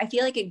I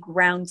feel like it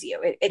grounds you.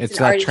 It's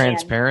that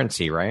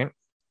transparency, right?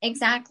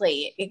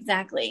 Exactly.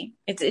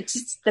 It's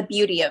just the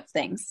beauty of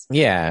things.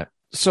 Yeah.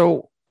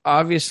 So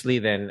obviously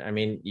then, I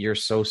mean, you're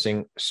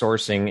sourcing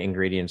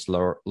ingredients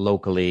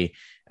locally.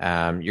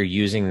 You're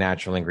using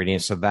natural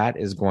ingredients. So that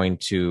is going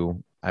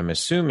to, I'm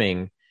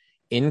assuming,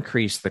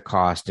 increase the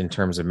cost in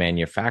terms of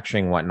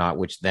manufacturing, whatnot,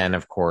 which then,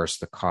 of course,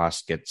 the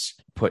cost gets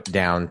put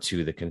down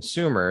to the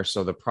consumer.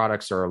 So the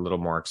products are a little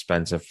more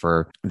expensive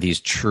for these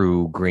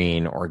true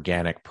green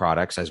organic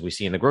products. As we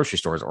see in the grocery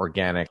stores,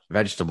 organic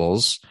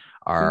vegetables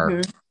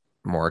are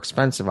more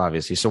expensive,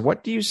 obviously. So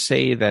what do you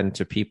say then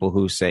to people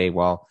who say,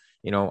 well,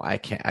 I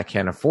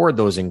can't afford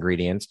those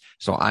ingredients,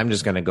 so I'm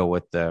just going to go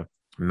with the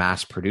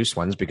mass produced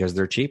ones because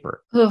they're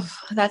cheaper? Oh,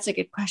 that's a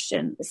good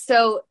question.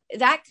 So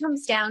that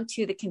comes down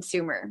to the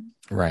consumer.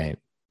 Right.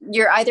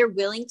 You're either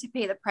willing to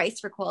pay the price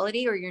for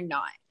quality or you're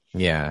not.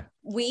 Yeah.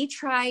 We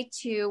try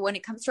to, when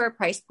it comes to our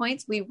price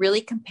points, we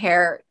really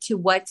compare to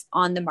what's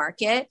on the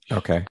market.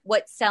 Okay.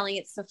 What's selling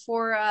at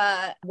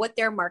Sephora, what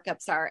their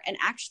markups are. And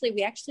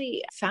we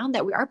actually found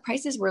that our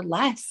prices were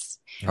less.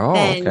 Oh,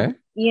 than, okay.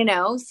 You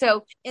know,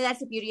 so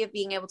that's the beauty of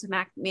being able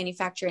to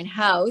manufacture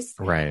in-house.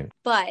 Right.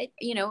 But,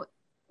 you know,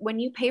 when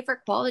you pay for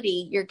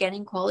quality, you're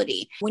getting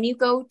quality. When you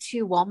go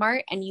to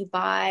Walmart and you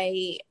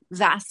buy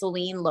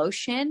Vaseline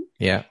lotion,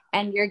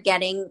 and you're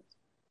getting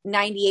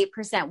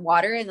 98%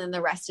 water and then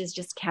the rest is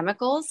just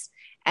chemicals,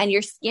 and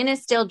your skin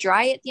is still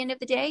dry at the end of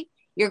the day,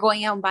 you're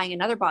going out and buying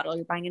another bottle.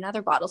 You're buying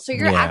another bottle. So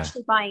you're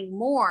actually buying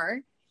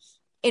more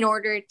in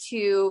order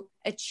to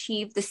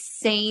achieve the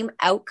same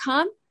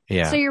outcome.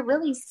 Yeah. So you're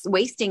really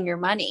wasting your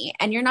money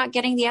and you're not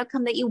getting the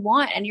outcome that you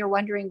want. And you're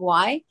wondering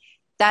why.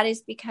 That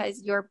is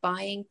because you're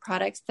buying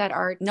products that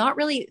are not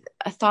really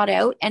thought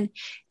out, and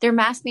they're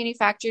mass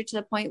manufactured to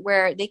the point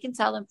where they can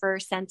sell them for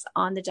cents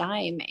on the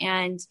dime,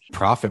 and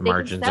profit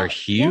margins are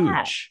huge.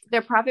 Yeah,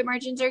 their profit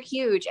margins are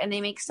huge and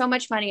they make so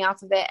much money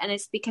off of it. And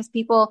it's because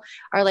people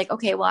are like,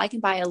 okay, well, I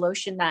can buy a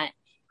lotion that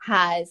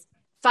has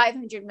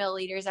 500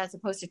 milliliters as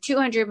opposed to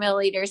 200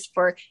 milliliters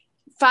for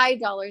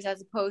 $5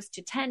 as opposed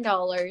to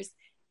 $10.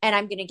 And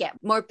I'm going to get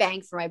more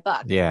bang for my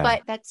buck. Yeah.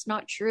 But that's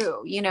not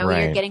true. You know,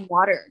 You're getting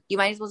water. You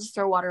might as well just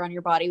throw water on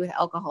your body with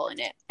alcohol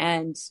in it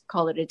and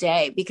call it a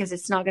day, because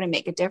it's not going to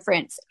make a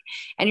difference.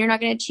 And you're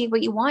not going to achieve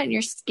what you want. And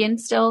your skin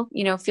still,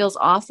 you know, feels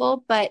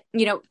awful. But,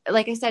 you know,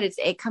 like I said,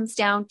 it comes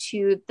down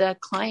to the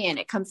client.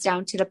 It comes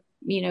down to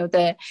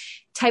the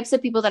types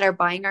of people that are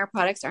buying our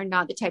products are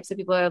not the types of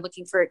people that are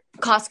looking for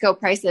Costco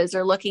prices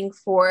or looking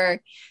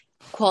for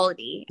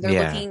quality.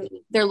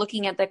 They're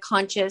looking at the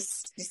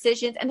conscious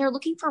decisions, and they're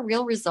looking for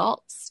real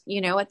results.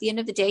 You know, at the end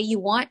of the day, you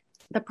want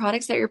the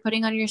products that you're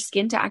putting on your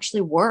skin to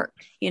actually work,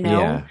 you know?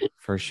 Yeah,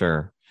 for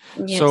sure.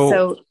 Yeah,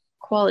 so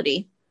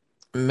quality.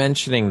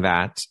 Mentioning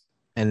that,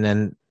 and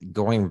then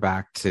going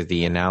back to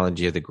the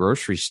analogy of the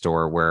grocery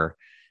store, where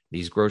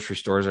these grocery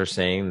stores are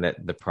saying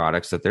that the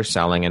products that they're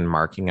selling and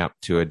marking up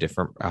to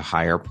a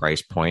higher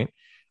price point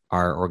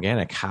are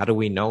organic. How do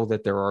we know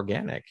that they're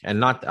organic?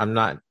 And I'm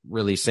not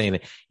really saying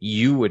that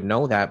you would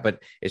know that,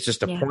 but it's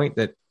just a point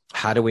that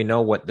how do we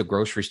know what the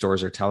grocery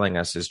stores are telling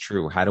us is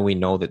true? How do we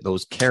know that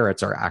those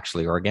carrots are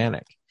actually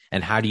organic?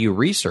 And how do you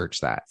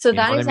research that? So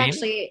that is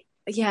actually,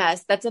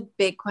 yes, that's a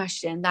big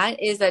question.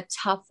 That is a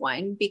tough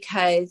one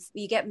because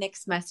you get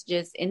mixed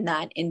messages in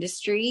that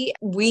industry.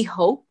 We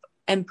hope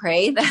and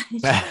pray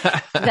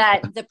that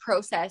that the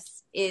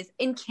process is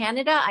in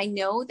Canada. I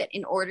know that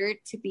in order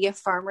to be a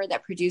farmer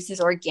that produces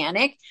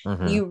organic,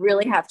 you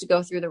really have to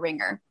go through the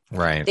ringer.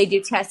 Right. They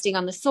do testing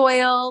on the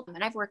soil,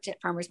 and I've worked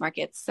at farmers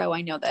markets, so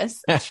I know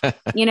this.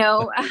 You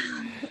know,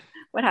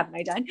 what haven't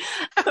I done?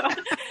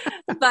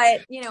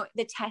 But, you know,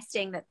 the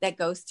testing that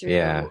goes through,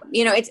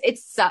 you know, it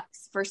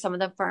sucks for some of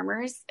the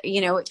farmers,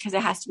 you know, because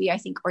it has to be, I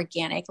think,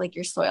 organic. Like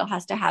your soil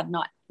has to have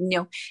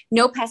no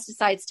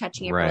pesticides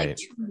touching it for like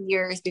 2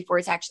 years before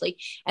it's actually,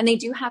 and they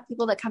do have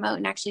people that come out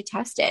and actually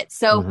test it.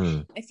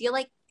 So I feel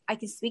like I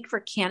can speak for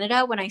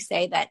Canada when I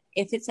say that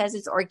if it says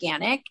it's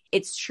organic,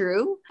 it's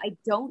true. I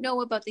don't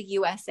know about the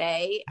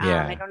USA.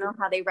 I don't know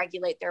how they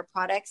regulate their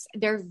products.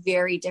 They're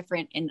very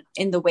different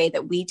in the way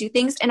that we do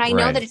things. And I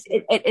know that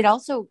it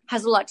also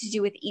has a lot to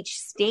do with each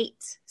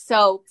state.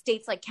 So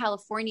states like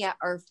California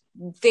are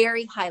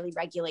very highly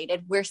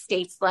regulated, where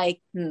states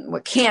like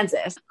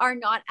Kansas are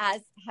not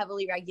as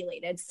heavily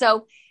regulated.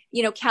 So,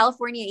 you know,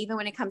 California, even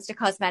when it comes to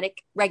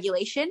cosmetic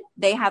regulation,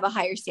 they have a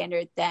higher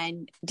standard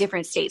than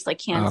different states like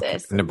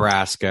Kansas,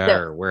 Nebraska,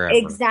 or wherever.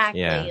 Exactly.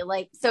 Yeah.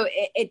 Like, so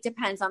it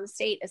depends on the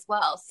state as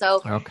well.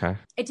 So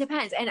it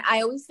depends. And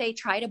I always say,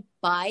 try to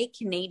buy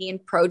Canadian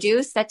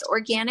produce that's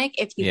organic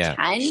if you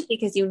can,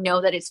 because you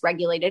know that it's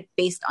regulated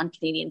based on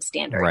Canadian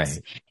standards.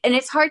 Right. And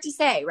it's hard to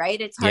say,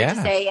 right? It's hard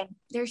to say. And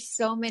there's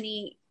so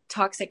many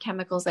toxic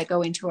chemicals that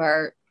go into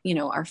our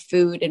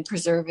food and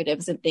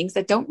preservatives and things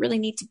that don't really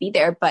need to be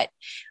there. But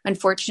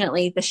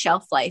unfortunately, the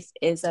shelf life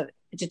is a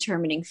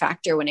determining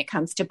factor when it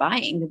comes to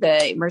buying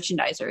the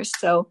merchandisers.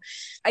 So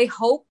I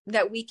hope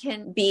that we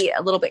can be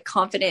a little bit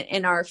confident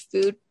in our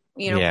food,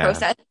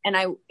 process. And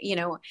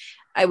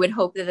I would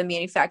hope that the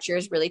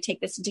manufacturers really take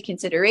this into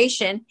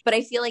consideration. But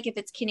I feel like if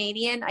it's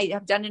Canadian, I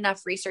have done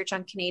enough research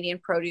on Canadian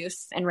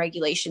produce and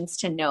regulations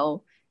to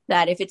know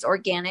that if it's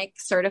organic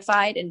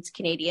certified and it's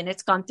Canadian,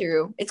 it's gone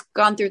through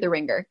the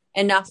ringer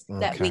enough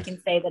that we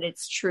can say that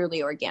it's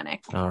truly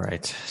organic. All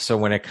right. So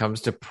when it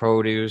comes to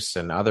produce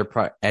and other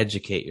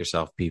educate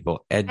yourself,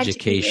 people.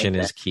 Education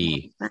is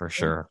key for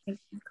sure.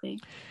 Exactly.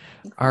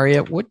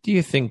 Aria, what do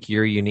you think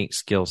your unique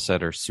skill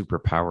set or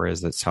superpower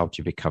is that's helped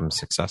you become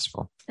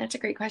successful? That's a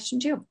great question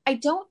too. I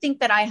don't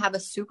think that I have a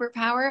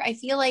superpower. I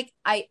feel like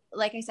I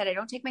said, I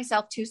don't take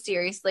myself too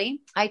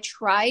seriously. I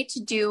try to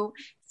do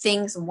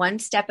things one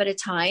step at a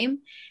time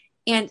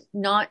and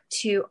not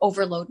to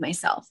overload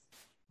myself.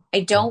 I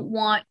don't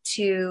want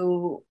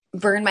to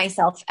burn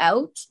myself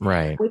out,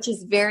 right? Which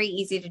is very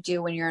easy to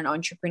do when you're an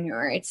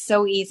entrepreneur. It's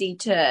so easy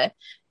to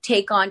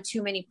take on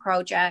too many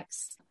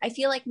projects. I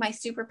feel like my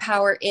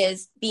superpower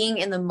is being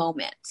in the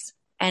moment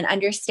and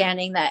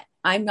understanding that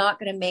I'm not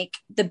going to make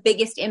the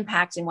biggest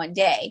impact in one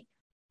day.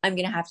 I'm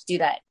going to have to do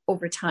that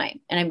over time,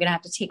 and I'm going to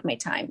have to take my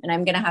time, and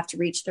I'm going to have to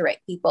reach the right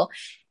people.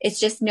 It's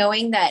just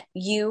knowing that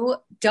you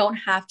don't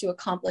have to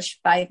accomplish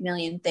 5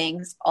 million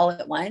things all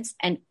at once,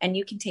 and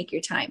you can take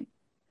your time.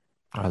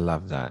 I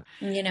love that.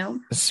 You know,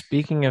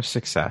 speaking of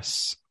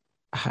success,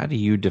 how do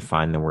you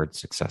define the word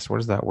success? What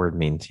does that word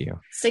mean to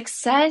you?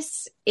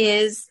 Success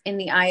is in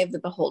the eye of the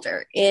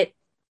beholder. It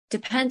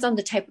depends on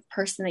the type of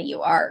person that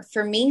you are.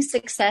 For me,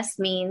 success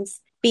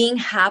means being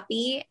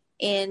happy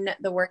in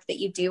the work that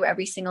you do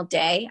every single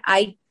day.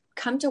 I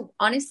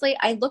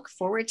look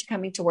forward to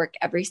coming to work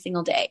every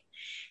single day.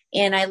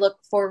 And I look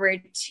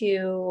forward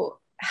to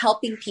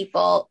helping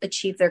people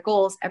achieve their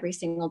goals every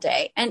single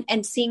day,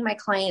 and seeing my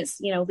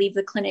clients, leave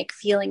the clinic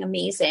feeling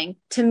amazing.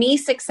 To me,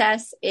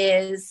 success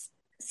is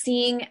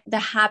seeing the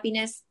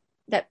happiness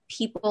that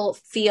people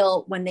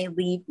feel when they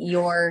leave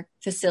your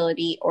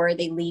facility or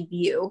they leave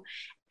you,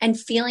 and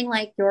feeling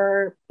like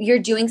you're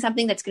doing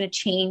something that's going to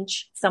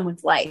change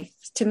someone's life.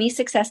 To me,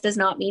 success does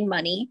not mean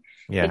money.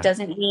 Yeah. It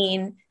doesn't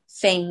mean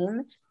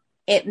fame.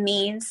 It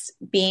means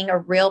being a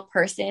real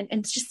person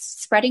and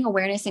just spreading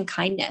awareness and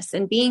kindness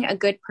and being a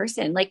good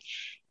person. Like,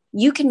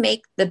 you can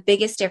make the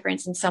biggest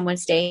difference in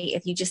someone's day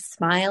if you just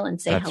smile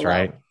and say hello. That's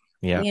right.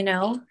 Yeah.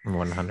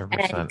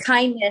 100%. And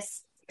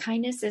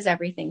kindness is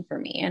everything for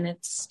me. And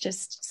it's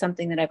just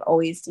something that I've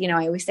always, I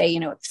always say,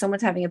 if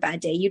someone's having a bad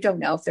day, you don't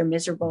know if they're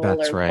miserable or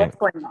what's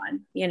going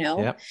on,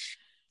 Yep.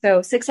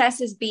 So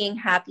success is being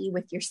happy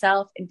with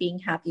yourself and being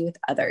happy with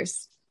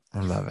others.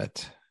 I love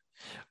it.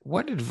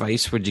 What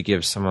advice would you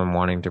give someone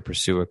wanting to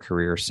pursue a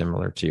career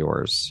similar to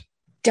yours?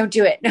 Don't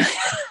do it.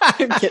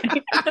 I'm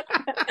kidding.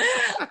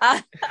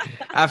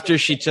 After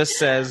she just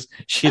says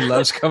she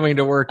loves coming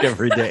to work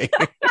every day.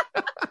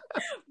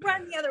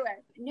 Run the other way.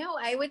 No,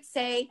 I would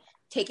say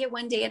take it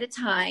one day at a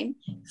time.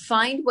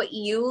 Find what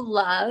you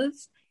love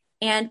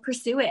and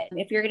pursue it.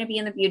 If you're going to be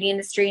in the beauty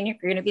industry and if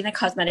you're going to be in the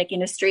cosmetic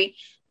industry,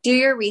 do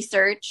your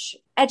research,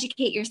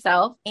 educate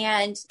yourself,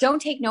 and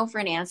don't take no for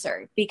an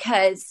answer,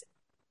 because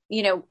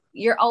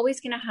you're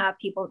always going to have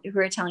people who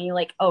are telling you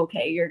like,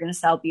 okay, you're going to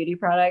sell beauty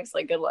products.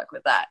 Like, good luck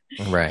with that.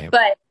 Right.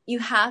 But you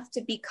have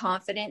to be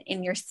confident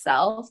in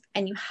yourself,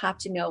 and you have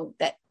to know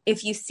that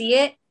if you see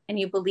it and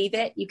you believe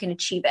it, you can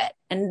achieve it.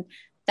 And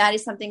that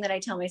is something that I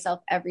tell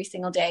myself every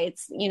single day.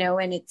 It's,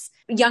 and it's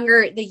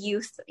younger, the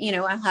youth,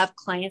 I'll have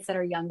clients that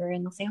are younger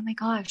and they'll say, oh my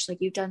gosh, like,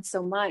 you've done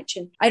so much.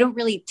 And I don't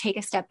really take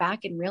a step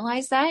back and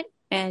realize that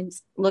and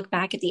look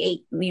back at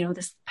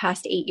this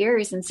past 8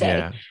 years and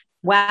say,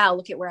 wow,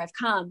 look at where I've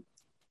come.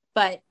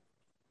 But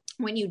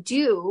when you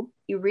do,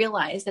 you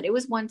realize that it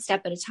was one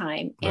step at a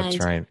time. That's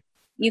right.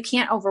 You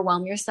can't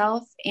overwhelm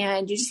yourself,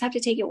 and you just have to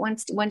take it one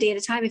day at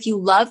a time. If you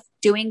love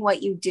doing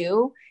what you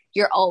do,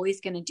 you're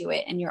always going to do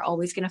it, and you're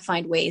always going to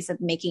find ways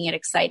of making it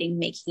exciting,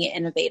 making it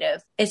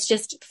innovative. It's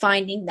just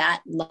finding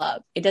that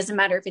love. It doesn't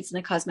matter if it's in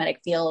the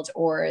cosmetic field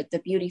or the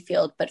beauty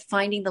field, but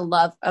finding the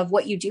love of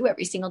what you do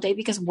every single day,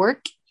 because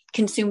work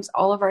consumes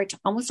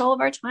almost all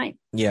of our time.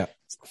 Yeah.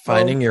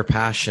 Finding your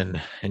passion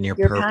and your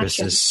purpose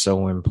is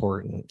so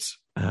important,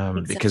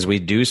 exactly. Because we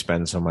do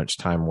spend so much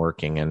time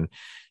working, and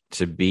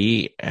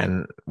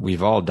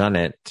we've all done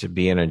it, to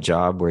be in a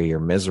job where you're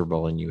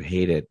miserable and you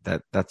hate it,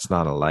 that's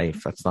not a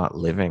life. That's not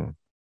living.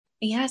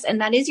 Yes. And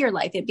that is your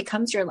life. It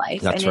becomes your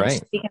life. That's and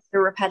right. It becomes a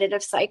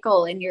repetitive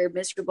cycle, and you're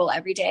miserable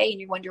every day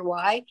and you wonder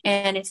why.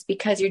 And it's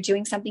because you're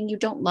doing something you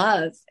don't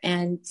love,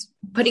 and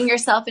putting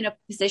yourself in a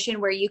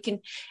position where you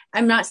can,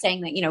 I'm not saying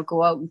that,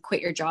 go out and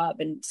quit your job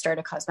and start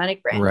a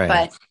cosmetic brand, right.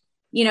 But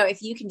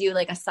if you can do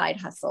like a side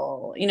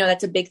hustle,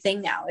 that's a big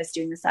thing now, is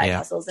doing the side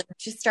hustles, and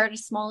just start a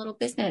small little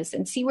business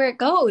and see where it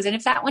goes. And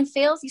if that one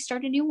fails, you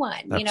start a new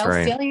one. That's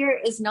right. Failure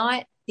is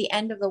not the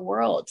end of the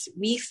world.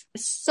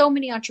 So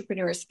many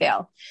entrepreneurs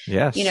fail,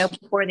 yes,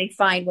 before they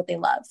find what they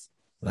love.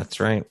 That's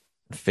right.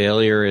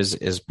 Failure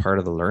is part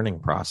of the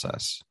learning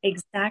process.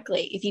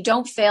 Exactly. If you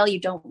don't fail, you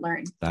don't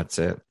learn. That's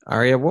it.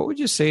 Aria, what would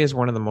you say is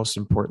one of the most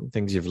important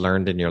things you've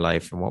learned in your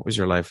life? And what was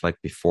your life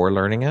like before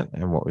learning it?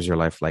 And what was your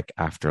life like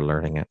after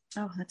learning it?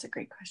 Oh, that's a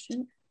great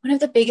question. One of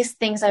the biggest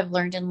things I've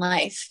learned in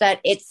life, that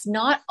it's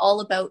not all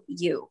about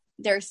you.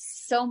 There's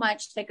so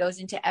much that goes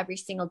into every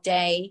single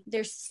day.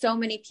 There's so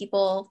many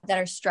people that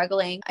are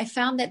struggling. I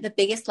found that the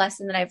biggest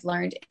lesson that I've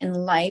learned in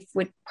life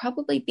would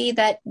probably be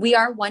that we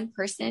are one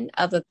person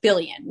of a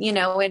billion,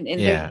 and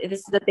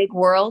this is a big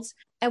world.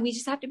 And we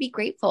just have to be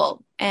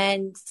grateful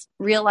and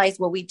realize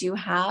what we do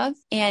have,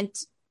 and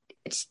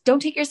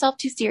don't take yourself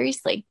too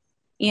seriously.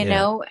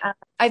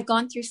 I've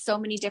gone through so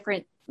many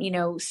different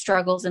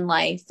struggles in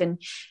life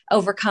and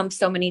overcome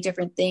so many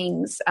different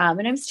things.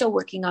 And I'm still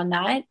working on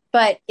that.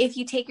 But if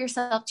you take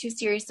yourself too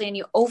seriously and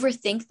you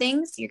overthink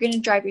things, you're going to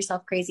drive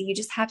yourself crazy. You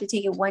just have to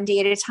take it one day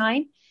at a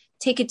time,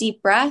 take a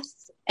deep breath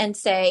and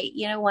say,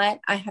 you know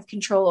what? I have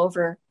control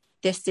over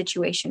this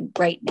situation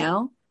right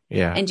now.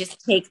 Yeah. And just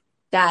take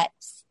that,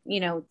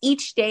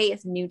 each day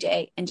is a new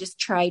day, and just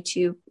try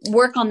to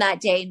work on that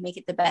day and make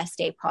it the best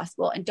day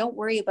possible. And don't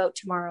worry about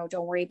tomorrow.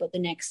 Don't worry about the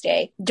next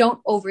day.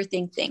 Don't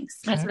overthink things.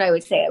 That's what I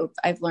would say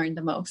I've learned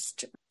the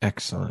most.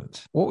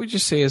 Excellent. What would you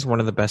say is one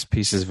of the best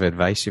pieces of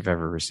advice you've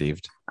ever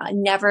received?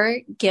 Never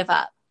give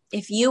up.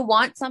 If you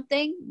want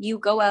something, you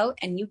go out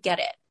and you get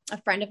it.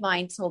 A friend of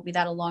mine told me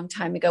that a long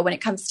time ago. When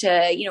it comes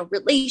to,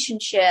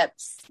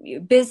 relationships,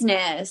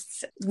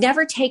 business,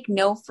 never take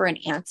no for an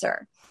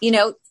answer.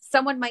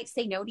 Someone might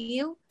say no to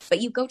you,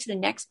 but you go to the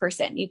next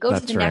person. You go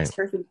to the next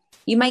person.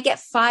 You might get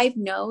 5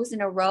 no's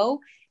in a row,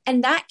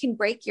 and that can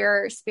break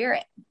your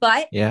spirit.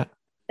 But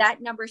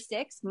that number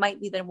 6 might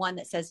be the one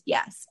that says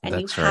yes, and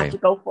you have to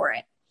go for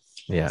it.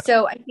 Yeah.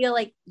 So I feel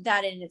like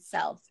that in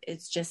itself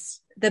is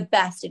just the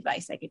best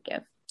advice I could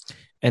give.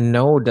 And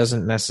no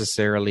doesn't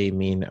necessarily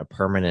mean a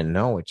permanent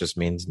no. It just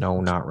means no,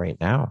 not right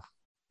now.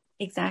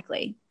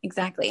 Exactly.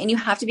 And you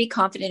have to be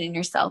confident in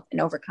yourself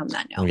and overcome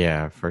that no.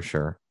 Yeah, for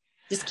sure.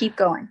 Just keep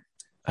going.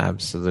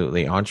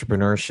 Absolutely.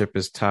 Entrepreneurship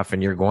is tough,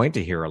 and you're going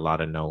to hear a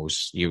lot of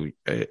no's.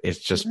 It's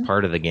just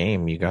part of the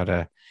game. You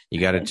gotta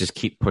just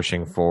keep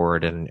pushing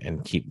forward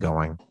and keep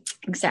going.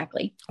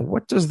 Exactly.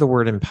 What does the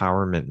word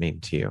empowerment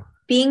mean to you?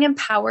 Being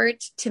empowered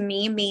to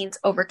me means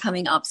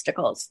overcoming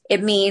obstacles.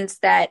 It means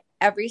that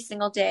every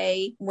single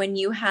day when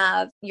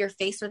you're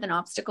faced with an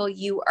obstacle,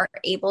 you are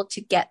able to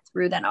get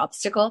through that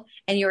obstacle,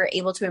 and you are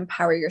able to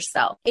empower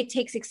yourself. It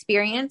takes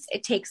experience.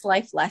 It takes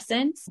life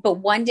lessons, but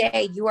one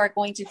day you are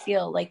going to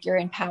feel like you're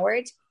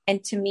empowered.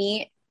 And to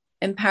me,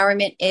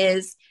 empowerment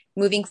is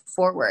moving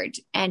forward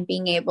and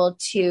being able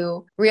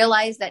to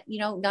realize that,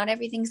 not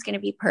everything's going to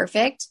be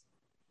perfect,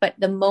 but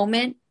the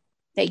moment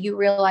that you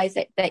realize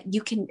that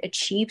you can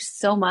achieve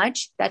so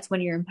much, that's when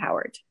you're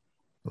empowered.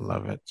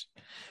 Love it.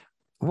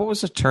 What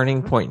was a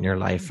turning point in your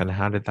life, and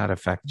how did that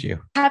affect you?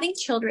 Having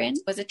children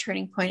was a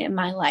turning point in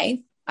my life.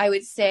 I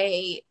would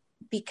say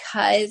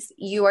because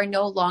you are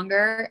no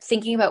longer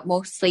thinking about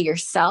mostly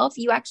yourself,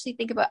 you actually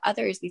think about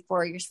others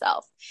before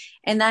yourself.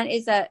 And that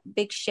is a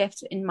big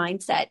shift in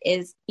mindset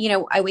is,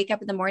 I wake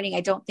up in the morning,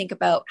 I don't think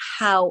about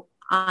how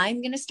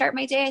I'm going to start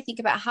my day. I think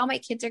about how my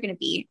kids are going to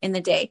be in the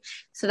day.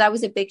 So that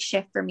was a big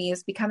shift for me,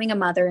 is becoming a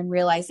mother and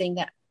realizing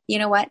that, you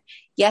know what?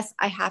 Yes,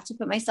 I have to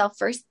put myself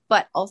first,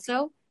 but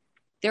also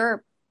there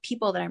are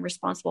people that I'm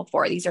responsible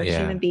for. These are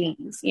human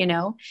beings, and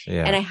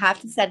I have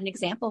to set an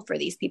example for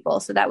these people.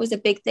 So that was a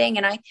big thing.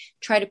 And I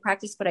try to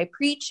practice what I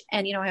preach.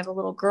 And, I have a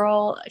little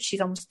girl, she's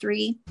almost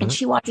 3 and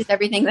she watches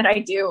everything that I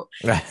do.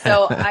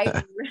 So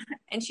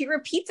and she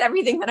repeats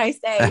everything that I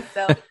say.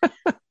 So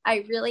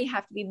I really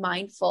have to be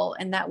mindful.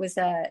 And that was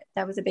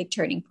a big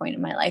turning point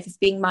in my life, is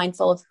being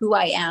mindful of who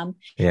I am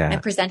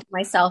and presenting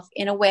myself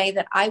in a way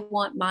that I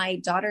want my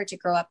daughter to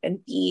grow up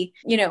and be,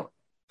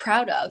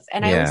 proud of.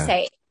 And I would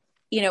say,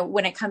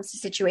 when it comes to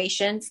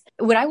situations,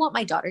 would I want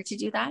my daughter to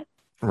do that?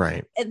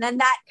 Right. And then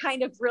that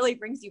kind of really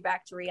brings you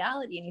back to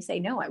reality, and you say,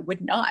 no, I would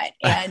not.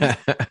 And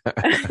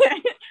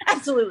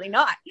absolutely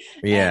not.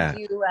 Yeah. And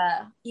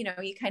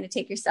you kind of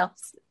take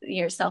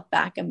yourself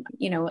back, a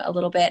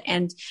little bit,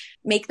 and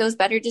make those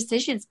better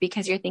decisions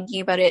because you're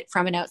thinking about it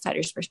from an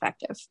outsider's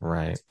perspective.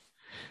 Right.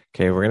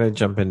 Okay. We're going to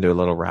jump into a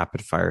little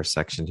rapid fire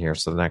section here.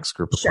 So the next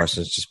group of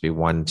questions just be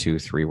 1, 2,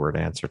 3 word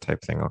answer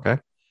type thing. Okay.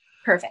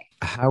 Perfect.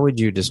 How would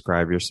you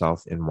describe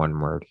yourself in one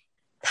word?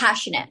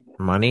 Passionate.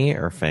 Money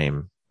or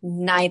fame?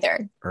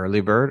 Neither. Early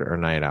bird or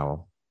night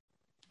owl?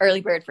 Early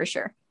bird for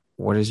sure.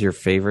 What is your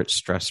favorite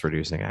stress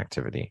reducing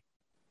activity?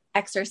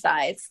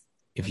 Exercise.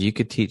 If you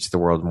could teach the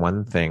world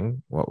one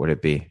thing, what would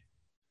it be?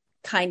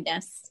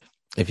 Kindness.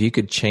 If you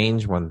could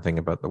change one thing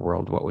about the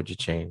world, what would you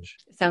change?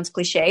 It sounds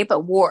cliche, but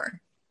war.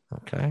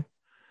 Okay.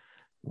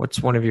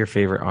 What's one of your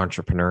favorite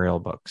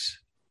entrepreneurial books?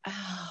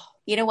 Oh,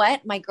 you know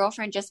what? My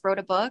girlfriend just wrote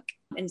a book,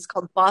 and it's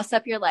called Boss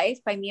Up Your Life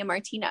by Mia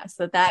Martina.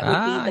 So that would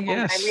be the one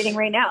I'm reading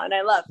right now, and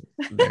I love.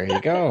 There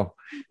you go.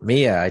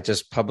 Mia, I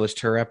just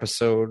published her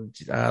episode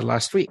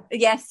last week.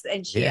 Yes.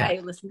 And I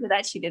listened to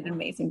that. She did an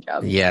amazing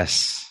job.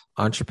 Yes.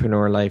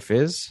 Entrepreneur life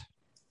is?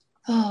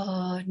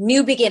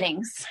 New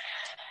beginnings.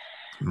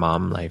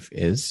 Mom life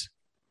is?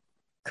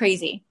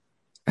 Crazy.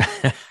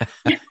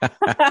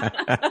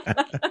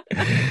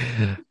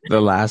 The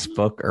last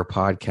book or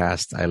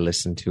podcast I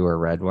listened to or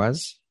read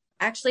was?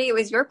 Actually, it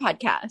was your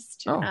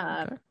podcast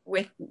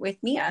with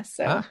Mia.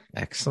 So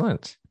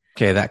excellent.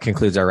 Okay, that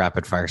concludes our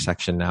rapid fire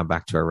section. Now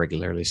back to our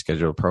regularly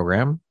scheduled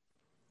program.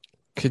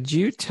 Could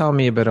you tell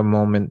me about a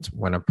moment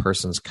when a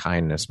person's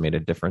kindness made a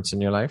difference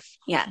in your life?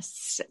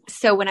 Yes.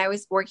 So when I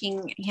was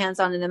working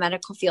hands-on in the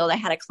medical field, I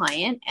had a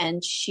client,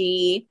 and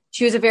she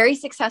was a very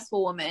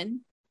successful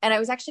woman. And I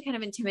was actually kind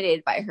of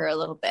intimidated by her a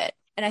little bit.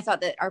 And I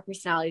thought that our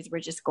personalities were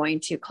just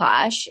going to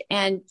clash.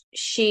 And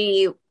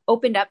she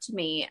opened up to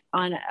me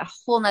on a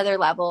whole nother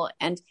level.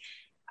 And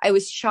I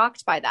was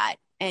shocked by that.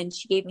 And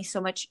she gave me so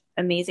much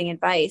amazing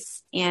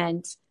advice.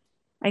 And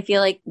I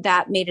feel like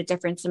that made a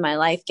difference in my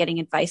life, getting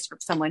advice from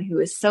someone who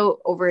is so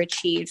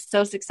overachieved,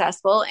 so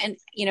successful and,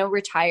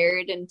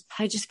 retired. And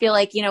I just feel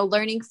like,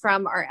 learning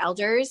from our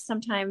elders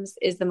sometimes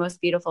is the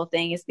most beautiful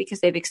thing, is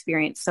because they've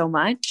experienced so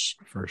much.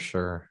 For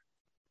sure.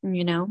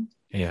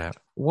 Yeah.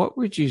 What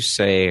would you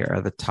say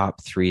are the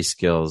top 3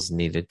 skills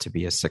needed to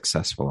be a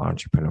successful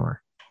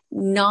entrepreneur?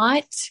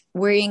 Not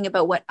worrying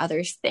about what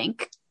others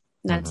think.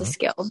 That's a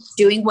skill.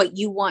 Doing what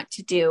you want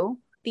to do,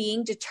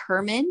 being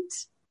determined.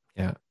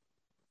 Yeah.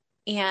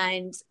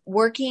 And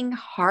working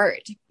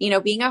hard,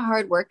 being a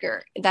hard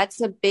worker.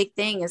 That's a big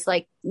thing, is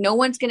like, no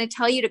one's going to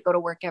tell you to go to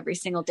work every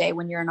single day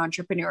when you're an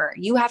entrepreneur.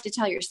 You have to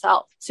tell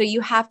yourself. So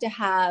you have to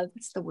have,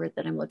 what's the word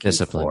that I'm looking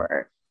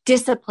for?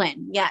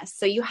 Discipline. Yes.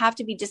 So you have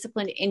to be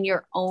disciplined in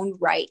your own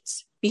right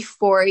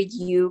before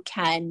you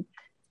can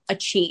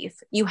achieve.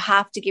 You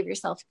have to give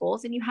yourself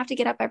goals, and you have to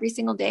get up every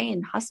single day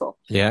and hustle.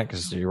 Yeah,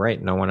 because you're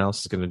right. No one else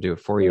is going to do it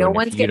for you.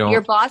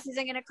 Your boss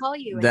isn't going to call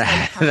you.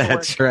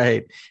 That's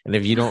right. And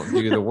if you don't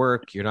do the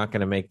work, you're not going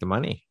to make the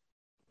money.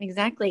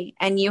 Exactly.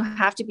 And you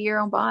have to be your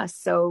own boss.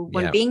 So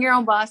when being your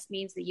own boss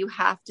means that you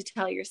have to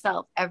tell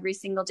yourself every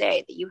single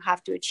day that you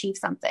have to achieve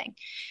something,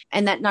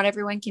 and that not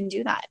everyone can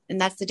do that. And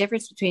that's the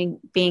difference between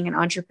being an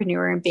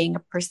entrepreneur and being a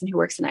person who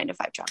works a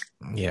 9-to-5 job.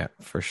 Yeah,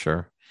 for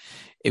sure.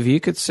 If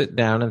you could sit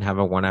down and have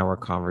a 1-hour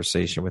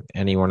conversation with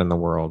anyone in the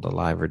world,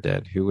 alive or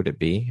dead, who would it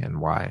be and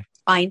why?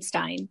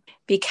 Einstein,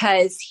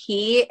 because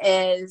he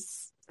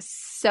is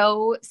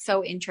so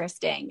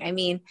interesting. I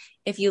mean,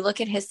 if you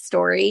look at his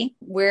story,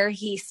 where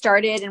he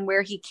started and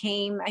where he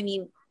came, I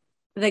mean,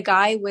 the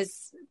guy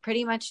was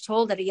pretty much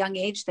told at a young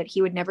age that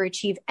he would never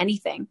achieve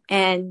anything.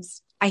 And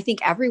I think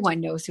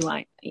everyone knows who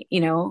Albert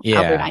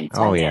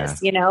Einstein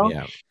is,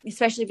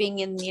 especially being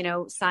in,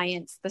 the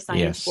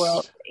science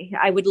world.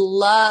 I would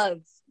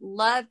love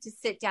to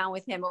sit down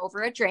with him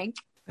over a drink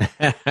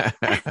and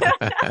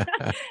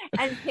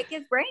pick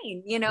his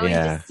brain, and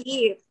to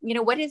see,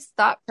 what his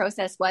thought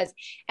process was.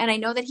 And I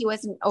know that he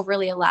wasn't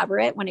overly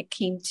elaborate when it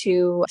came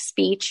to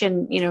speech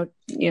and,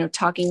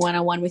 talking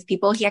one-on-one with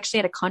people. He actually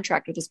had a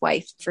contract with his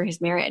wife for his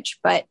marriage,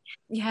 but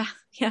yeah.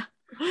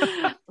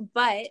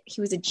 But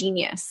he was a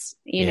genius,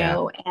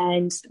 know,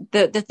 and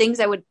the things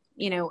I would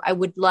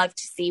love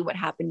to see what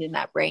happened in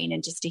that brain,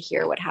 and just to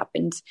hear what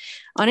happened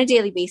on a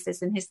daily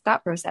basis in his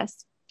thought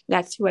process.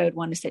 That's who I would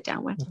want to sit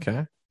down with.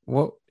 Okay.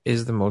 What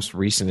is the most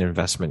recent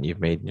investment you've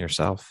made in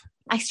yourself?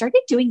 I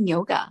started doing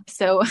yoga.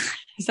 So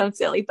it sounds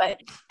silly, but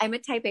I'm a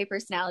type A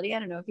personality. I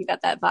don't know if you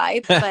got that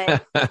vibe,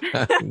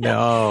 but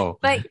no,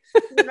 but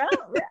no,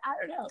 I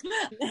don't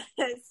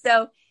know.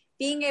 So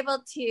being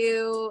able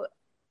to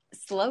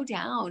slow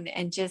down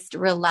and just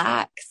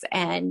relax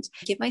and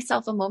give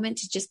myself a moment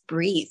to just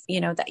breathe.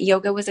 That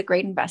yoga was a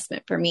great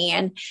investment for me.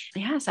 And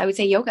yes, I would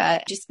say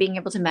yoga, just being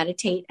able to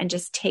meditate and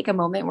just take a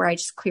moment where I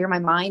just clear my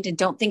mind and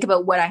don't think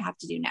about what I have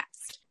to do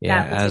next.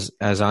 Yeah.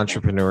 As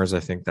entrepreneurs, I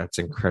think that's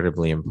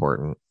incredibly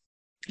important.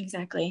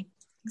 Exactly.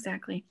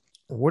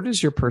 What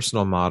is your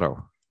personal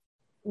motto?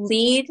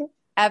 Lead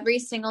every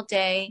single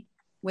day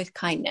with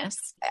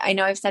kindness. I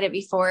know I've said it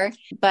before,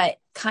 but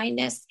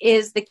kindness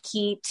is the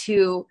key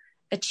to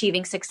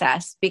achieving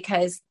success,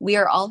 because we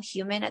are all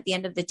human at the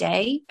end of the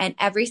day, and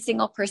every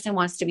single person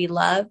wants to be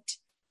loved,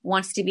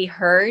 wants to be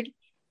heard,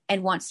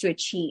 and wants to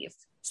achieve.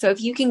 So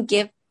if you can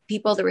give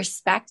people the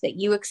respect that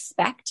you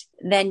expect,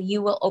 then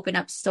you will open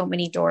up so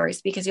many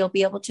doors, because you'll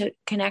be able to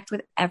connect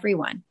with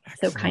everyone.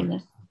 Excellent. So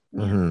kindness.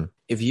 Mm-hmm.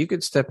 If you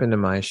could step into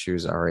my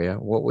shoes, Aria,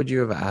 what would you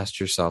have asked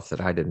yourself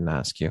that I didn't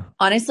ask you?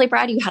 Honestly,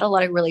 Brad, you had a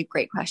lot of really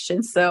great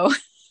questions. So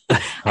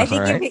I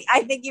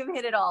think you've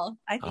hit it all.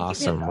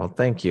 Awesome. Well,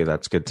 thank you.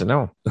 That's good to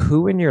know.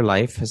 Who in your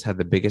life has had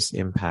the biggest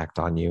impact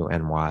on you,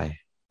 and why?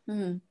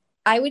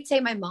 I would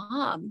say my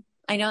mom.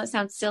 I know it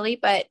sounds silly,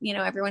 but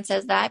everyone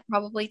says that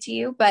probably to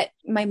you, but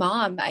my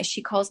mom,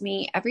 she calls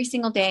me every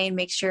single day and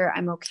makes sure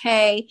I'm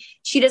okay.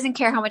 She doesn't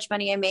care how much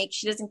money I make.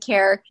 She doesn't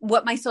care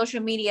what my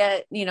social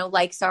media,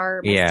 likes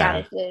are, my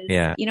status is.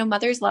 Yeah.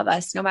 Mothers love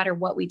us no matter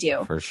what we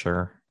do. For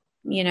sure.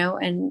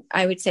 And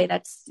I would say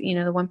that's,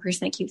 the one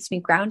person that keeps me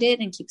grounded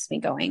and keeps me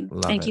going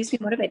and keeps me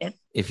motivated.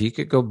 If you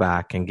could go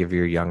back and give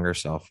your younger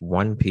self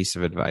one piece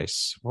of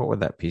advice, what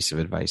would that piece of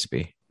advice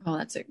be? Oh,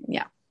 that's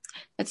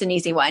an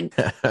easy one.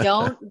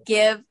 Don't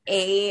give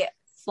a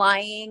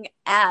flying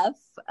F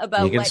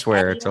about what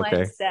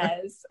anyone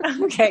says.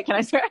 Okay, can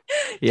I swear?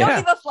 Yeah.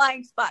 Don't give a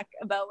flying fuck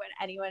about what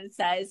anyone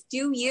says.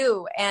 Do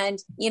you? And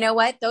you know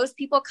what? Those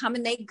people come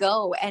and they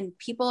go, and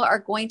people are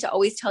going to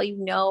always tell you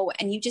no,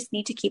 and you just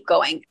need to keep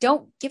going.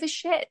 Don't give a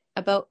shit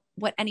about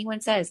what anyone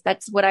says.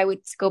 That's what I would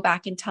go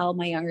back and tell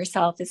my younger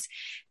self, is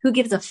who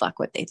gives a fuck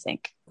what they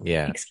think.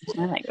 Yeah. Excuse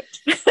my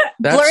language.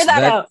 Blur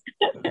that out.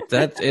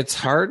 It's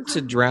hard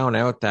to drown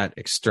out that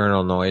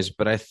external noise,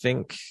 but I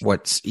think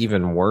what's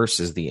even worse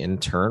is the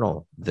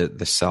internal,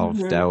 the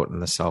self-doubt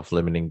and the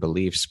self-limiting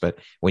beliefs. But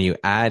when you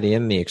add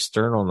in the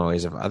external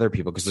noise of other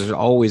people, because there's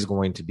always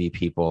going to be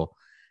people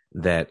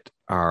that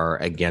are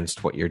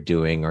against what you're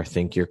doing or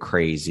think you're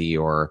crazy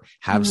or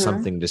have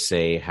something to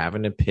say, have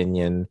an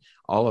opinion,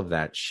 all of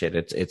that shit.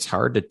 It's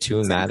hard to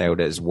tune that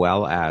out, as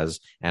well as,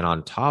 and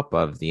on top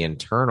of the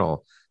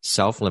internal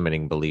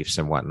self-limiting beliefs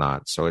and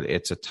whatnot. So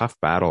it's a tough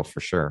battle for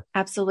sure.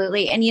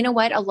 Absolutely. And you know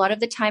what? A lot of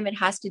the time it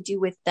has to do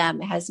with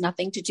them. It has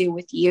nothing to do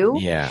with you.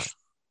 Yeah.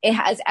 It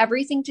has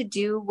everything to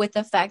do with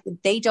the fact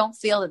that they don't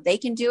feel that they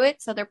can do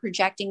it. So they're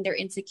projecting their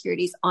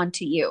insecurities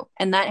onto you.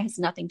 And that has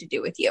nothing to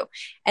do with you.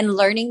 And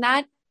learning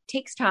that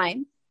takes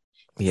time.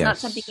 It's not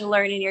something you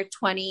learn in your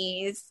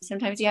 20s.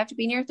 Sometimes you have to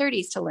be in your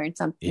 30s to learn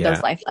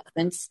those life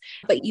lessons,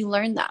 but you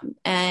learn them.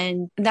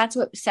 And that's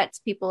what sets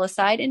people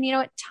aside. And you know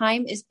what?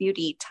 Time is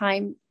beauty.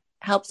 Time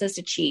helps us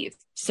achieve.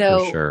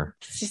 So sure.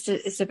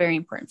 It's a very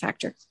important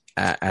factor.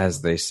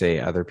 As they say,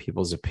 other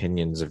people's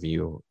opinions of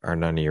you are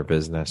none of your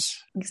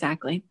business.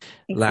 Exactly.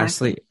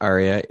 Lastly,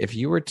 Aria, if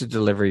you were to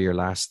deliver your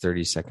last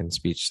 30-second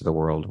speech to the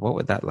world, what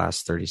would that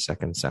last 30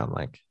 seconds sound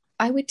like?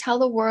 I would tell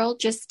the world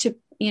just to,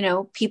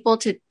 people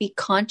to be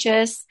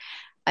conscious.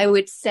 I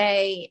would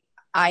say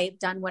I've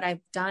done what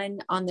I've done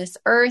on this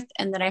earth,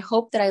 and that I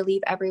hope that I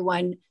leave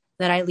everyone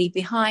that I leave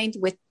behind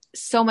with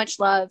so much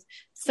love,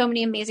 so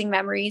many amazing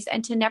memories,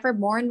 and to never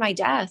mourn my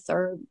death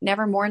or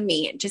never mourn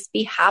me. Just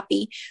be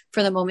happy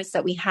for the moments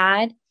that we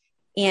had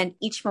and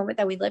each moment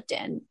that we lived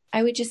in.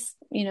 I would just,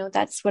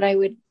 that's what I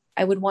would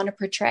want to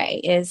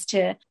portray, is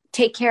to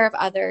take care of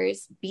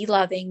others, be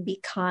loving, be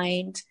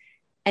kind,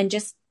 and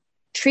just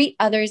treat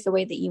others the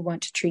way that you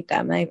want to treat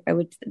them.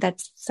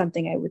 That's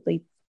something I would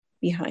leave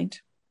behind.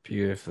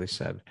 Beautifully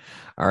said.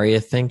 Aria,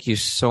 thank you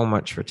so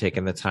much for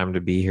taking the time to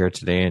be here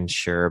today and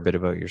share a bit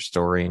about your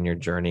story and your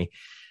journey.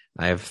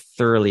 I have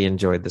thoroughly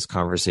enjoyed this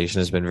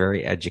conversation. It's been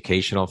very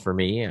educational for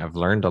me. I've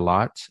learned a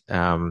lot.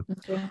 And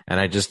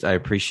I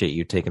appreciate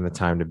you taking the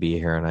time to be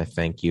here, and I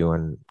thank you.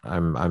 And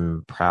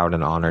I'm proud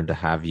and honored to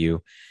have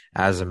you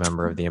as a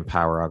member of the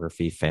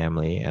Empowerography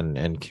family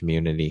and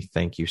community.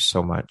 Thank you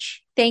so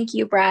much. Thank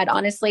you, Brad.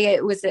 Honestly,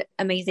 it was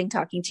amazing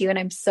talking to you, and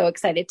I'm so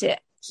excited to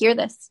hear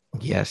this.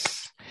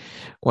 Yes.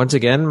 Once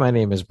again, my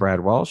name is Brad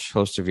Walsh,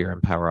 host of your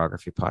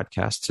Empowerography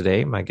podcast.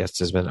 Today, my guest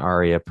has been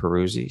Aria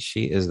Peruzzi.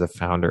 She is the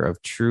founder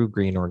of True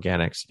Green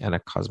Organics and a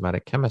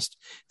cosmetic chemist.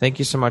 Thank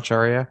you so much,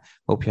 Aria.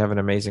 Hope you have an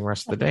amazing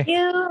rest of the day.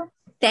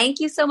 Thank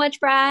you so much,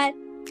 Brad.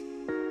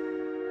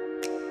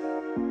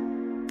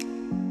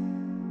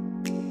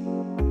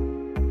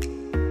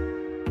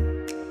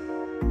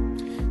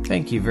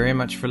 Thank you very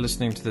much for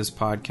listening to this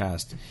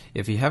podcast.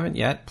 If you haven't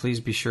yet, please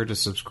be sure to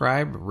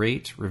subscribe,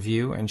 rate,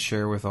 review, and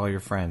share with all your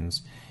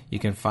friends. You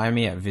can find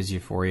me at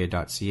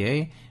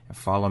visuphoria.ca and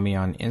follow me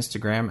on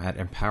Instagram at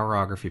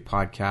Empowerography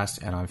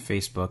Podcast and on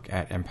Facebook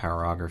at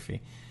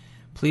Empowerography.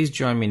 Please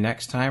join me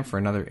next time for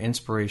another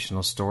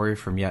inspirational story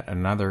from yet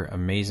another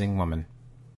amazing woman.